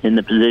in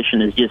the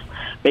position, is just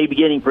maybe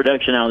getting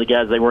production out of the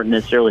guys they weren't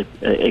necessarily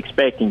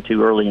expecting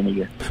to early in the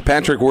year.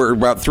 Patrick, we're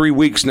about 3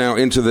 weeks now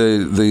into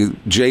the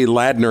Jay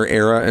Ladner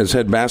era as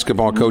head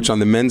basketball coach on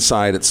the men's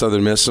side at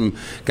Southern Miss. Some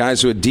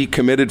guys who had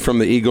decommitted from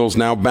the Eagles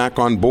now back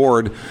on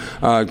board.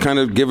 Kind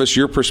of give us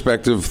your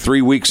perspective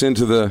 3 weeks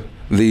into the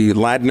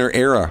Ladner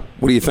era.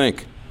 What do you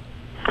think?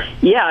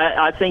 Yeah,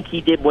 I think he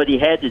did what he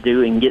had to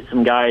do and get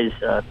some guys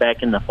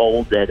back in the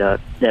fold that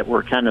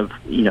were kind of,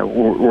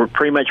 were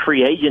pretty much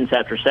free agents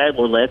after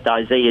Sadler left.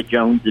 Isaiah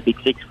Jones, the big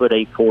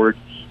 6'8" forward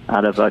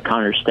out of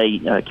Connors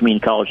State Community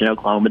College in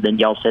Oklahoma. Then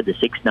y'all said the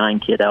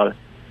 6'9" kid out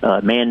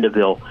of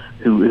Mandeville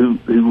who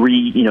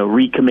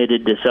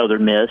recommitted to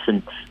Southern Miss,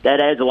 and that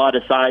adds a lot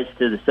of size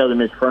to the Southern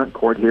Miss front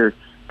court here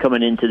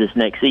coming into this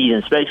next season.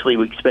 Especially,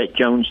 we expect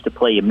Jones to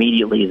play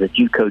immediately as a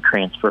JUCO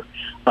transfer.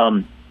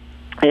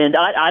 And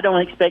I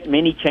don't expect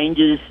many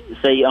changes,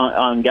 say,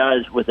 on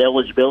guys with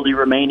eligibility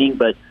remaining,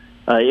 but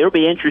it'll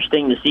be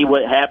interesting to see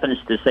what happens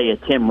to, say, a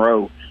Tim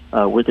Rowe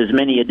with as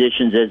many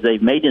additions as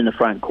they've made in the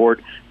front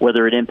court,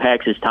 whether it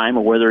impacts his time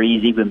or whether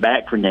he's even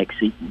back for next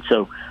season.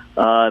 So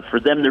for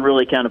them to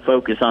really kind of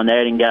focus on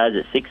adding guys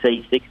at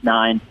 6'8",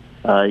 6'9",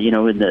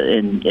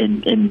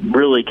 and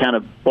really kind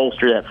of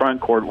bolster that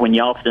front court when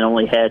you often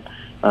only had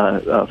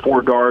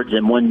 4 guards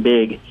and 1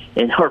 big,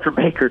 and Harper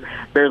Baker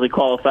barely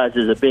qualifies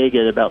as a big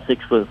at about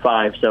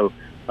 6'5". So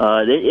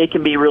it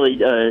can be really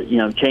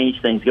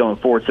change things going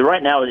forward. So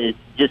right now it's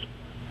just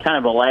kind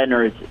of a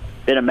Ladner. It's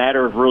been a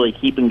matter of really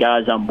keeping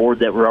guys on board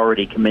that were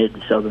already committed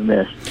to Southern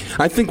Miss.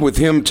 I think with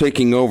him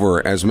taking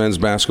over as men's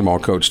basketball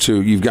coach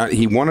too,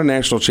 he won a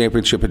national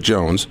championship at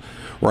Jones,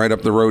 right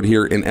up the road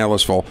here in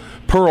Ellisville.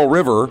 Pearl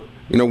River,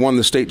 won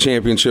the state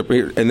championship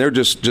here, and they're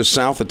just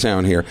south of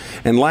town here.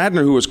 And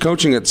Ladner, who was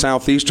coaching at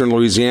Southeastern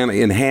Louisiana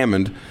in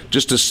Hammond,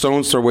 just a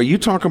stone's throw away. You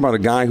talk about a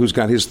guy who's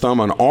got his thumb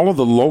on all of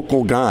the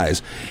local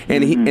guys,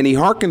 and he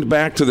harkened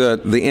back to the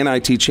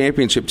NIT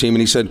championship team,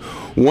 and he said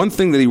one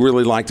thing that he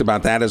really liked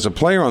about that as a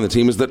player on the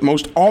team is that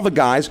most all the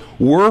guys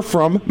were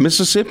from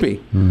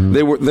Mississippi.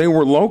 They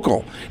were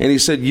local, and he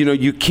said,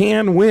 you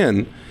can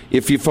win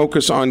if you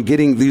focus on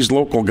getting these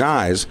local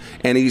guys,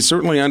 and he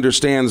certainly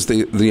understands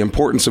the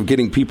importance of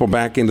getting people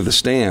back into the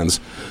stands.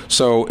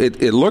 So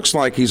it looks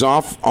like he's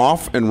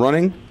off and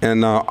running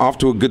and off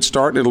to a good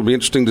start. It'll be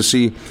interesting to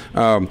see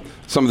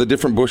some of the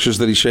different bushes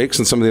that he shakes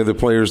and some of the other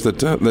players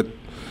that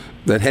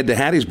head to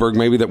Hattiesburg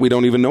maybe that we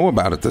don't even know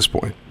about at this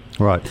point.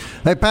 Right.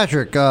 Hey,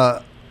 Patrick,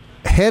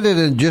 headed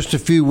in just a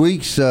few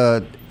weeks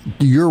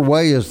your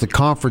way is the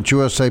Conference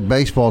USA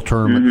baseball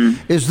tournament.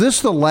 Mm-hmm. Is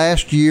this the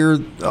last year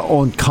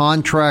on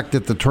contract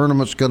that the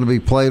tournament's going to be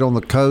played on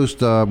the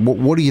coast?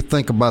 What do you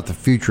think about the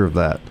future of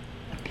that?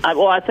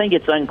 Well, I think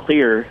it's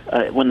unclear.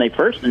 When they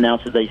first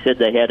announced it, they said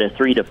they had a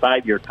 3 to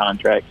 5 year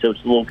contract, so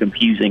it's a little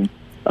confusing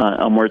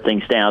on where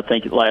things stand. I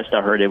think last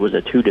I heard it was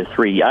a 2 to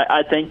 3.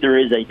 I think there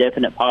is a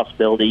definite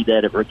possibility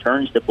that it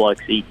returns to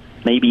Biloxi,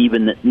 maybe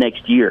even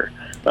next year,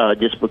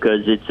 just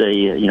because it's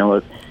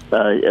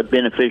a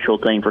beneficial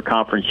thing for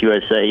Conference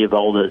USA. Of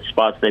all the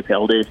spots they've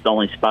held, it's the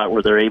only spot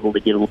where they're able to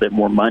get a little bit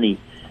more money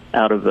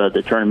out of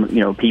the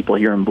tournament. People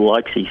here in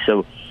Biloxi.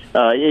 So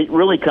it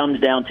really comes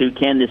down to,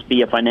 can this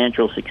be a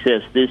financial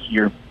success this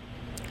year?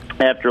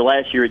 After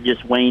last year, it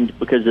just waned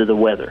because of the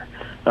weather.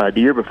 The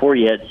year before,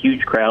 you had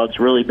huge crowds,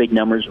 really big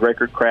numbers,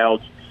 record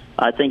crowds.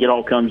 I think it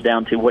all comes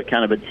down to what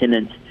kind of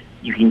attendance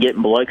you can get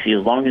in Biloxi.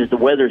 As long as the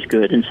weather's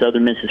good and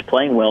Southern Miss is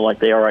playing well like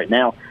they are right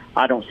now,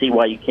 I don't see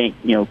why you can't,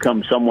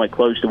 come somewhat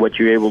close to what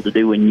you're able to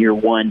do in year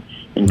one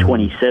in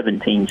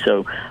 2017.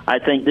 So I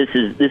think this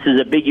is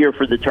a big year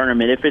for the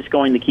tournament. If it's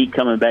going to keep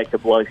coming back to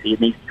Biloxi, it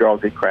needs to draw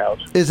good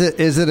crowds. Is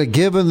it a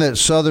given that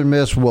Southern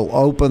Miss will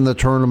open the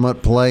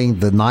tournament playing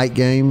the night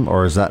game,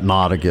 or is that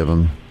not a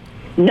given?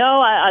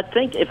 No, I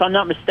think, if I'm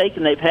not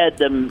mistaken, they've had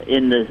them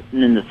in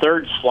the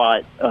third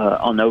slot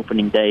on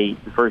opening day.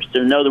 First,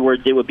 in other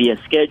words, it would be a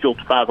scheduled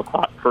 5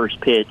 o'clock first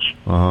pitch,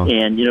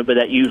 and but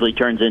that usually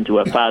turns into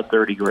a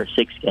 5:30 or a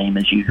 6 game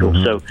as usual.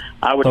 Mm-hmm. So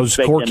I would those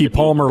expect Corky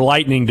Palmer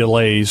lightning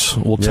delays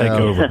will take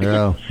over.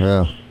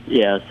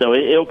 Yeah. So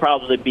it'll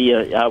probably be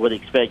I would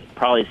expect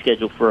probably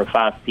scheduled for a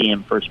 5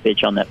 p.m. first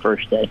pitch on that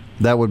first day.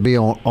 That would be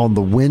on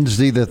the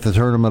Wednesday that the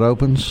tournament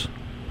opens.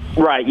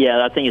 Right.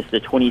 Yeah, I think it's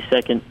the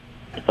 22nd.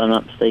 If I'm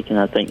not mistaken,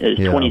 I think it's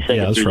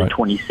 22nd through the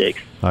 26th.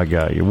 I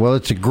got you. Well,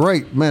 it's a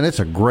great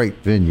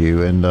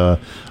venue, and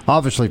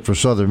obviously for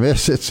Southern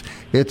Miss,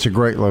 it's a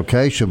great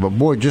location. But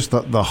boy, just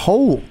the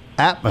whole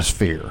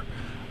atmosphere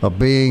of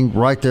being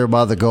right there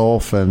by the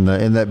Gulf and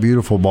in that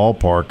beautiful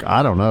ballpark.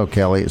 I don't know,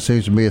 Kelly. It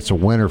seems to me it's a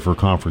winner for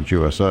Conference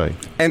USA.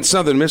 And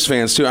Southern Miss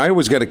fans too. I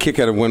always got a kick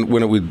out of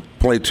when it would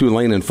play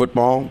Tulane in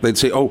football. They'd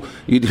say,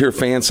 you'd hear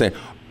fans say,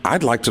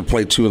 I'd like to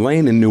play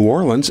Tulane in New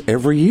Orleans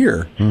every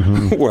year.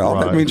 Mm-hmm. Well,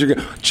 that means you're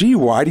going, gee,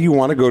 why do you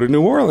want to go to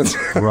New Orleans?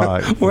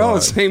 Right. The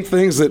same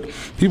things that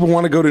people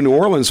want to go to New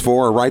Orleans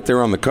for are right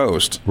there on the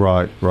coast.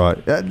 Right.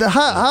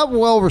 How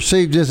well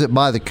received is it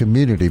by the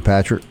community,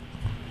 Patrick?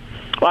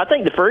 Well, I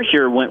think the first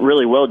year went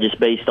really well just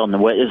based on the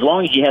weather. As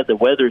long as you have the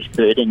weather's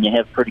good and you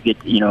have pretty good,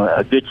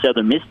 a good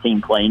Southern Miss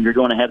team playing, you're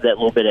going to have that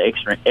little bit of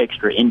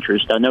extra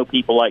interest. I know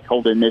people like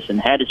holding this in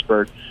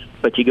Hattiesburg,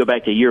 but you go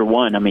back to year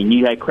one, I mean,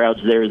 you had crowds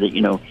there that,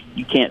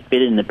 you can't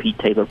fit in the Pete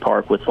Taylor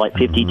Park with like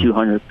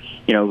 5,200,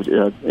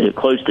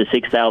 close to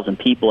 6,000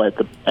 people at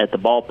the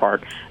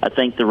ballpark. I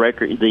think the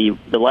record, the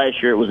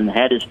last year it was in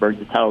Hattiesburg,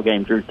 the title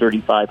game drew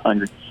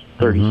 3,500,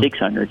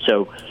 3,600.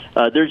 So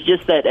there's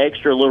just that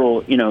extra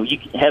little, you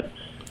have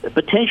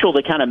potential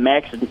to kind of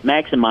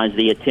maximize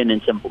the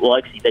attendance in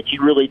Biloxi that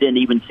you really didn't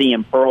even see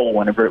in Pearl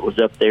whenever it was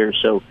up there.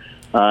 So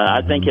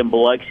I think in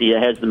Biloxi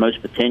it has the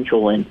most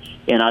potential, and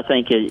I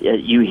think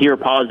you hear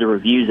positive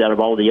reviews out of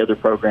all the other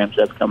programs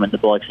that have come into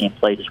Biloxi and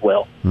played as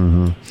well.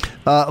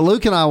 Mm-hmm.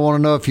 Luke and I want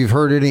to know if you've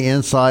heard any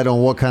insight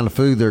on what kind of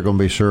food they're going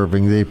to be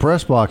serving. The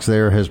press box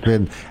there has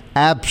been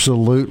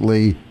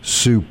absolutely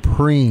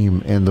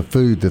supreme in the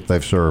food that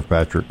they've served,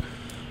 Patrick.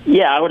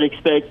 Yeah, I would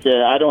expect.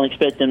 I don't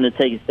expect them to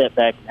take a step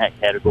back in that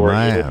category.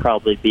 It'll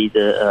probably be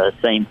the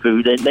same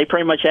food. They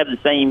pretty much have the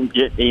same,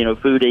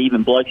 food at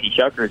even Biloxi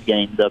Shuckers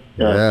games.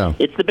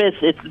 It's the best.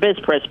 It's the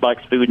best press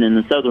box food in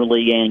the Southern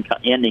League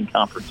and in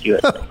Conference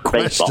USA.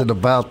 Question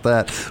about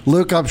that,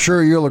 Luke. I'm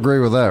sure you'll agree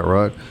with that,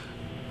 right?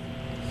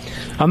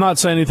 I'm not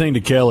saying anything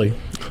to Kelly.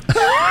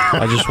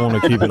 I just want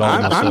to keep it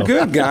all myself. I'm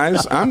good,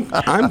 guys.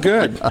 I'm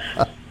good.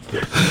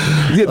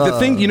 The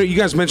thing, you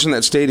guys mentioned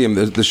that stadium,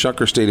 the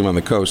Shucker Stadium on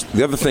the coast.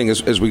 The other thing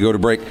is, as we go to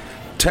break,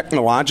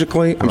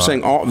 technologically, I'm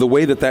saying the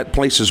way that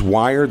place is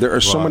wired, there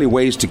are so many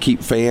ways to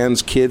keep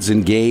fans, kids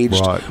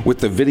engaged with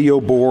the video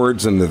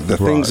boards and the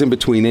things in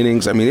between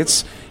innings. I mean,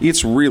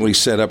 it's really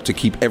set up to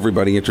keep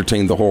everybody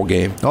entertained the whole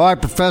game. All right,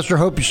 Professor,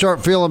 hope you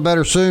start feeling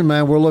better soon,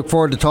 man. We'll look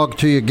forward to talking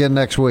to you again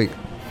next week.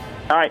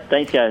 All right,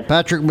 thanks, guys.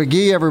 Patrick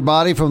McGee,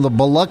 everybody, from the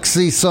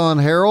Biloxi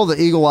Sun-Herald.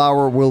 The Eagle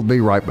Hour will be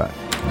right back.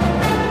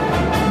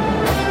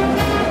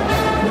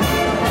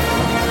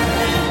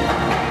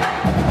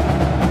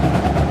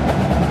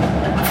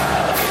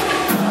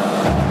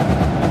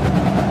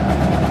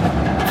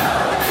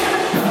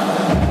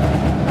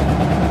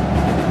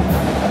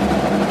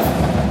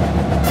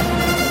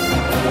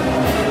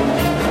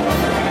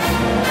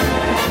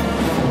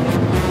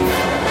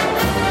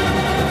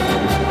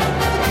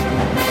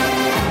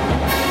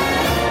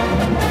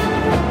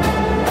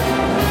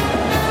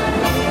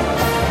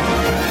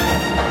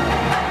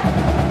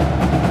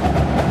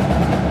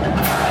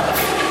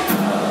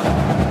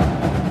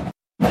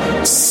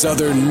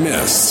 Southern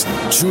Miss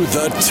to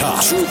the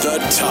top. To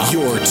the top.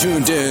 You're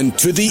tuned in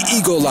to the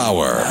Eagle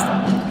Hour.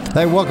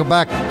 Hey, welcome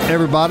back,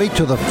 everybody,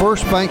 to the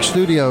First Bank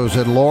Studios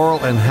at Laurel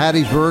and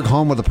Hattiesburg,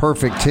 home of the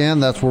Perfect 10.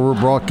 That's where we're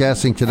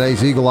broadcasting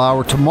today's Eagle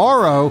Hour.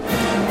 Tomorrow,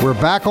 we're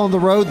back on the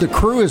road. The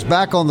crew is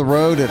back on the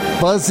road at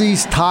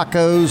Fuzzy's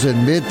Tacos in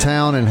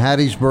Midtown in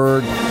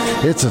Hattiesburg.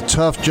 It's a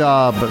tough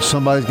job, but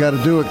somebody's got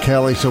to do it,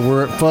 Kelly, so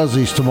we're at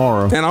Fuzzy's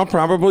tomorrow. And I'll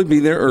probably be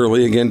there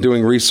early, again,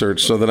 doing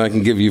research so that I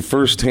can give you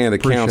firsthand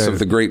accounts of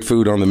the great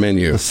food on the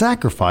menu. The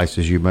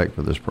sacrifices you make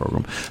for this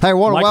program. Hey, I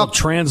want to Michael,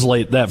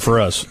 translate that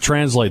for us.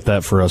 Translate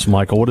that for us,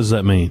 Michael. What does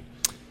that mean?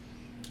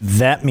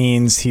 That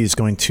means he's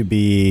going to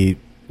be...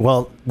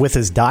 Well, with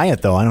his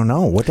diet, though, I don't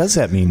know. What does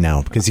that mean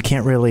now? Because you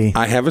can't really...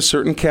 I have a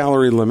certain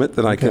calorie limit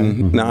that I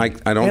can... Now, I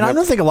don't I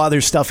don't think a lot of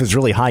their stuff is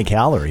really high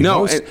calorie.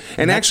 No,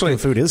 and actually...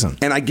 food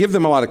isn't. And I give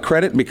them a lot of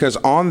credit because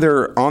on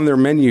their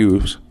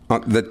menus...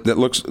 that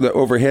looks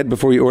overhead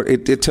before you order,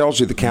 it tells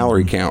you the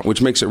calorie count,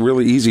 which makes it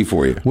really easy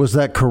for you. Was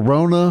that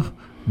Corona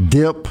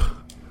chip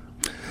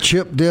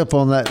dip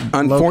on that?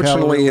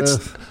 Unfortunately,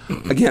 it's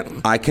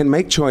again. I can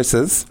make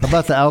choices. How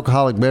about the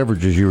alcoholic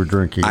beverages you were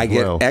drinking? I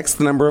get X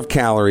number of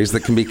calories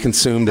that can be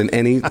consumed in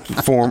any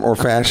form or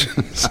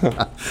fashion.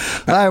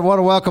 I want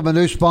to welcome a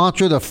new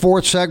sponsor. The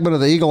fourth segment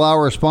of the Eagle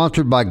Hour is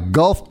sponsored by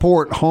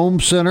Gulfport Home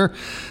Center.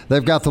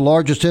 They've got the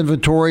largest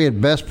inventory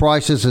and best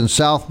prices in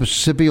South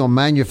Mississippi on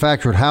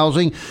manufactured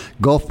housing.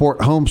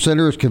 Gulfport Home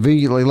Center is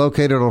conveniently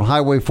located on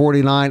Highway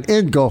 49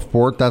 in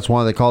Gulfport. That's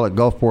why they call it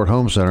Gulfport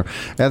Home Center.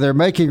 And they're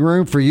making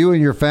room for you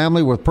and your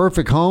family with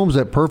perfect homes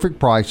at perfect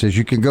prices.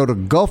 You can go to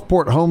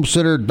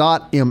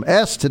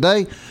gulfporthomecenter.ms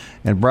today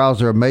and browse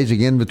their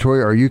amazing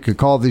inventory, or you can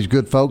call these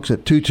good folks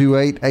at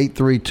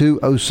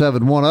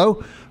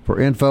 228-832-0710 for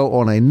info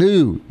on a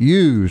new,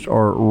 used,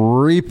 or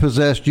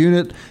repossessed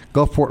unit.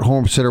 Gulfport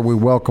Home Center, we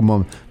welcome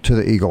them to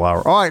the Eagle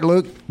Hour. All right,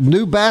 Luke,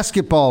 new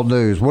basketball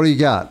news. What do you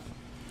got?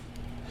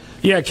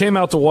 Yeah, it came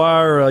out the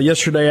wire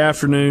yesterday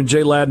afternoon.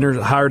 Jay Ladner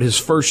hired his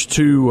first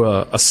two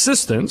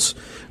assistants.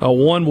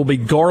 One will be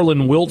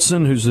Garland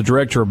Wilson, who's the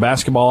director of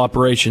basketball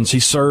operations.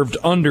 He served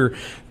under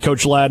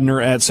Coach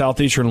Ladner at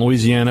Southeastern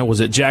Louisiana, was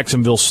at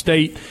Jacksonville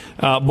State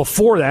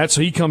before that.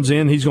 So he comes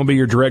in. He's going to be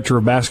your director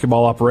of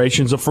basketball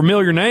operations. A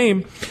familiar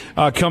name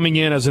coming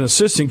in as an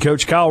assistant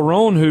coach, Kyle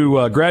Rohn,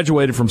 who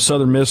graduated from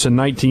Southern Miss in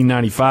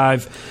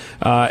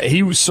 1995.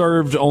 He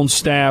served on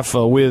staff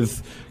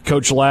with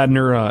Coach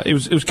Ladner. It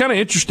was kind of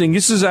interesting.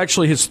 This is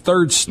actually his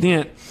third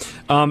stint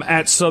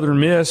at Southern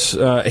Miss.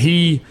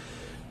 He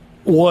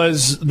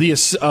was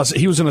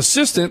an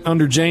assistant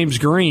under James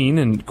Green,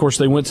 and of course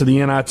they went to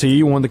the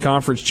NIT, won the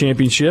conference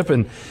championship,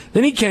 and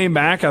then he came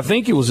back. I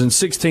think it was in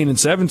 16 and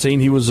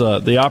 17. He was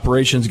the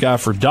operations guy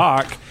for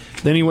Doc.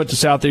 Then he went to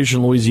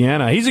Southeastern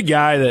Louisiana. He's a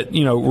guy that,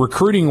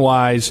 recruiting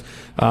wise,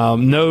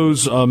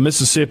 knows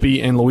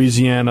Mississippi and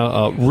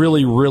Louisiana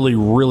really, really,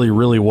 really,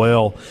 really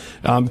well.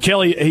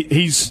 Kelly,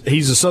 he's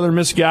a Southern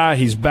Miss guy.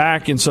 He's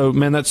back, and so,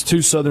 man, that's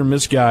two Southern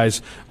Miss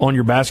guys on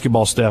your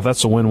basketball staff.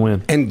 That's a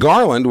win-win. And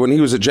Garland, when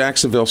he was at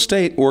Jacksonville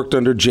State, worked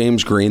under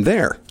James Green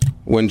there.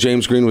 When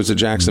James Green was at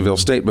Jacksonville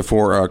State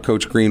before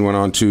Coach Green went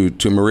on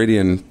to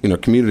Meridian,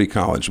 Community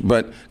College.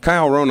 But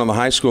Kyle Rohn on the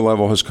high school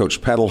level has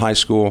coached Petal High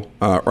School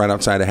right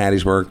outside of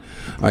Hattiesburg.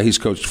 He's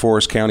coached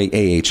Forest County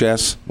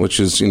AHS, which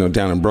is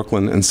down in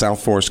Brooklyn and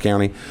South Forest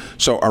County.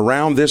 So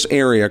around this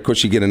area, of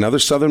course, you get another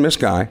Southern Miss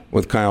guy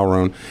with Kyle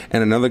Rohn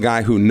and another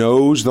guy who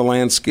knows the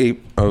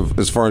landscape of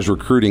as far as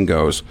recruiting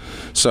goes.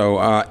 So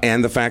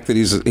and the fact that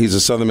he's a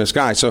Southern Miss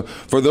guy. So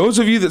for those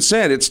of you that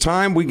said it's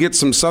time we get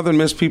some Southern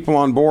Miss people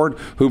on board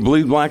who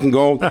bleed black and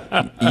gold,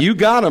 you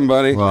got them,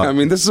 buddy. Well, I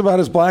mean, this is about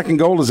as black and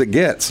gold as it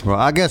gets. Well,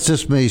 I guess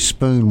this means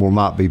Spoon will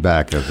not be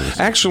back.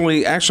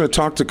 Actually, I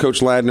talked to Coach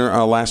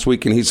Ladner last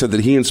week, and he said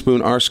that he and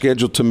Spoon are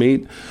scheduled to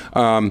meet. He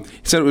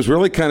said it was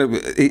really kind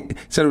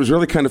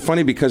of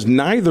funny because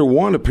neither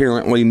one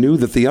apparently knew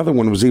that the other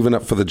one was even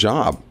up for the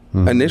job.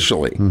 Mm-hmm.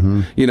 Initially,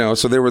 mm-hmm.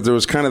 So there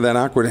was kind of that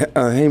awkward.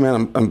 Hey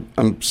man,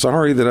 I'm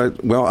sorry that I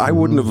mm-hmm.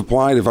 wouldn't have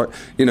applied if I,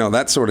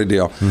 that sort of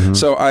deal. Mm-hmm.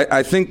 So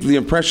I think the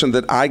impression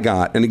that I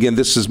got, and again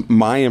this is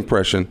my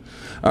impression,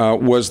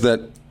 was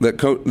that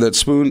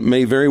Spoon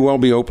may very well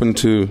be open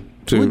to.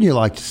 Wouldn't you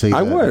like to see that?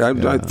 I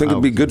would. I think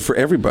it'd be good for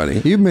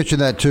everybody. You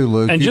mentioned that too,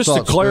 Luke. And you just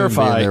to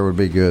clarify, there would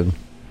be good.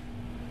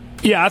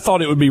 Yeah, I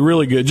thought it would be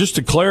really good. Just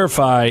to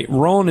clarify,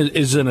 Rohn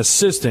is an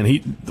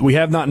assistant. We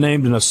have not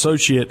named an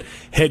associate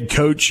head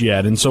coach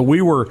yet, and so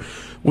we were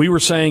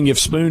saying if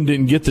Spoon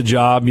didn't get the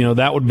job,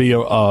 that would be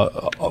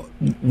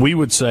we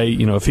would say,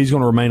 if he's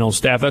going to remain on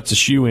staff, that's a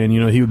shoe-in.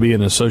 He would be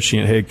an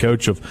associate head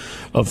coach of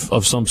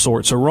some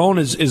sort. So Rohn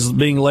is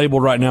being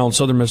labeled right now on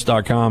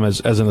SouthernMiss.com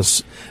as an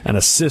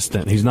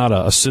assistant. He's not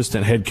an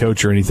assistant head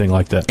coach or anything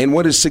like that. And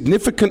what is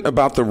significant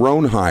about the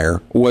Rohn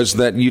hire was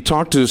that you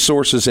talked to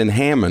sources in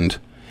Hammond,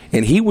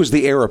 and he was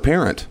the heir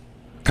apparent.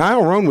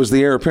 Kyle Rohn was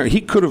the heir apparent.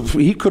 He could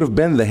have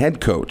been the head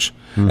coach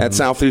at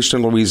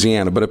Southeastern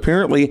Louisiana, but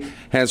apparently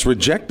has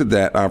rejected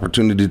that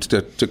opportunity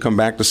to come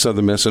back to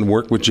Southern Miss and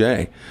work with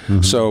Jay.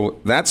 Mm-hmm. So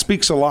that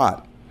speaks a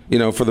lot.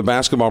 for the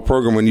basketball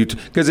program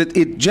because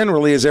it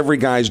generally is every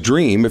guy's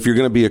dream if you're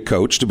going to be a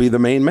coach to be the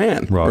main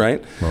man,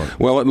 right?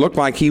 Well, it looked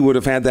like he would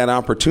have had that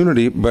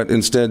opportunity, but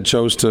instead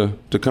chose to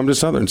come to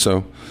Southern.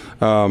 So, it's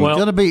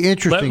going to be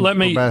interesting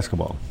for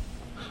basketball.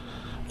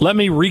 Let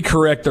me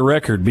recorrect the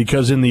record,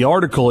 because in the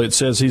article it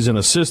says he's an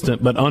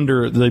assistant, but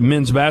under the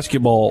men's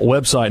basketball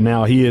website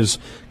now,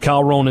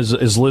 Kyle Rowan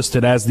is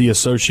listed as the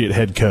associate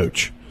head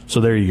coach. So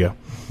there you go.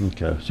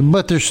 Okay,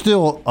 but there's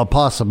still a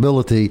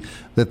possibility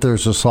that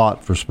there's a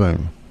slot for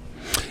Spoon.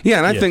 Yeah,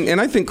 and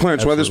I think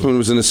Clarence Weatherspoon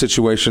was in a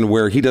situation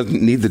where he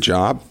doesn't need the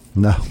job.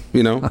 No.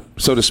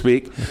 So to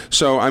speak.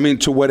 So, I mean,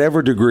 to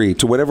whatever degree,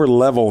 to whatever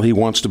level he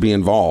wants to be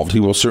involved,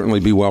 he will certainly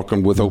be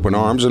welcomed with open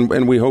arms,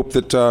 and we hope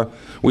that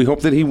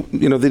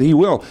he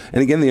will.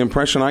 And again, the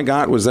impression I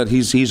got was that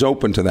he's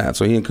open to that.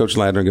 So he and Coach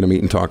Ladner are going to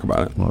meet and talk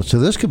about it. Well, so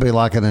this could be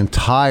like an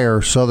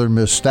entire Southern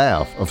Miss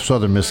staff of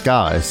Southern Miss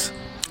guys.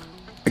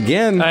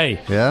 Again,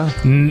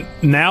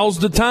 now's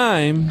the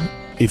time.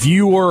 If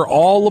you are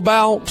all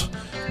about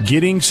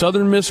getting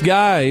Southern Miss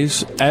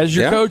guys as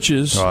your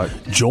coaches,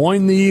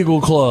 join the Eagle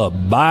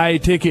Club, buy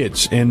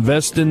tickets,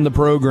 invest in the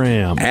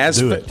program.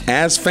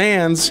 As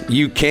fans,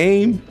 you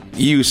came,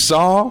 you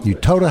saw, you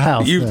towed a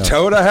house down.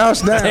 Towed a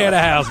house down. Tear a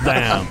house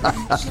down.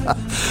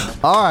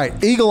 All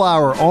right, Eagle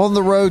Hour on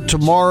the road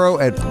tomorrow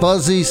at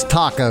Fuzzy's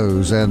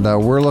Tacos, and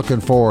we're looking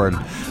forward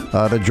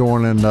to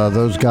joining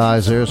those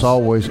guys there. It's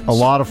always a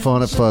lot of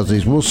fun at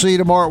Fuzzy's. We'll see you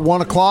tomorrow at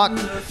 1 o'clock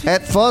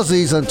at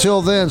Fuzzy's.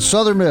 Until then,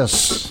 Southern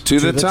Miss. To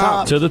the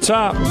top. To the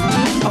top.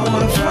 I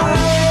want to fly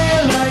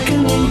like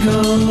an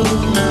eagle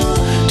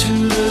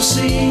to the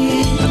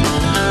sea.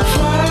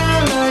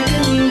 Fly like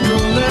an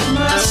eagle, let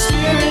my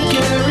spirit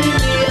carry me.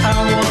 I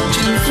want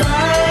to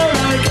fly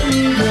like an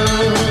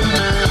eagle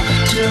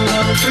till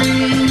I'm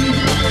free.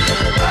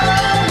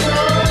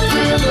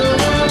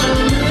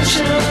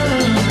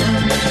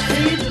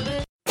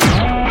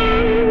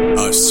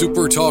 A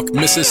SuperTalk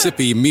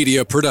Mississippi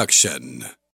media production.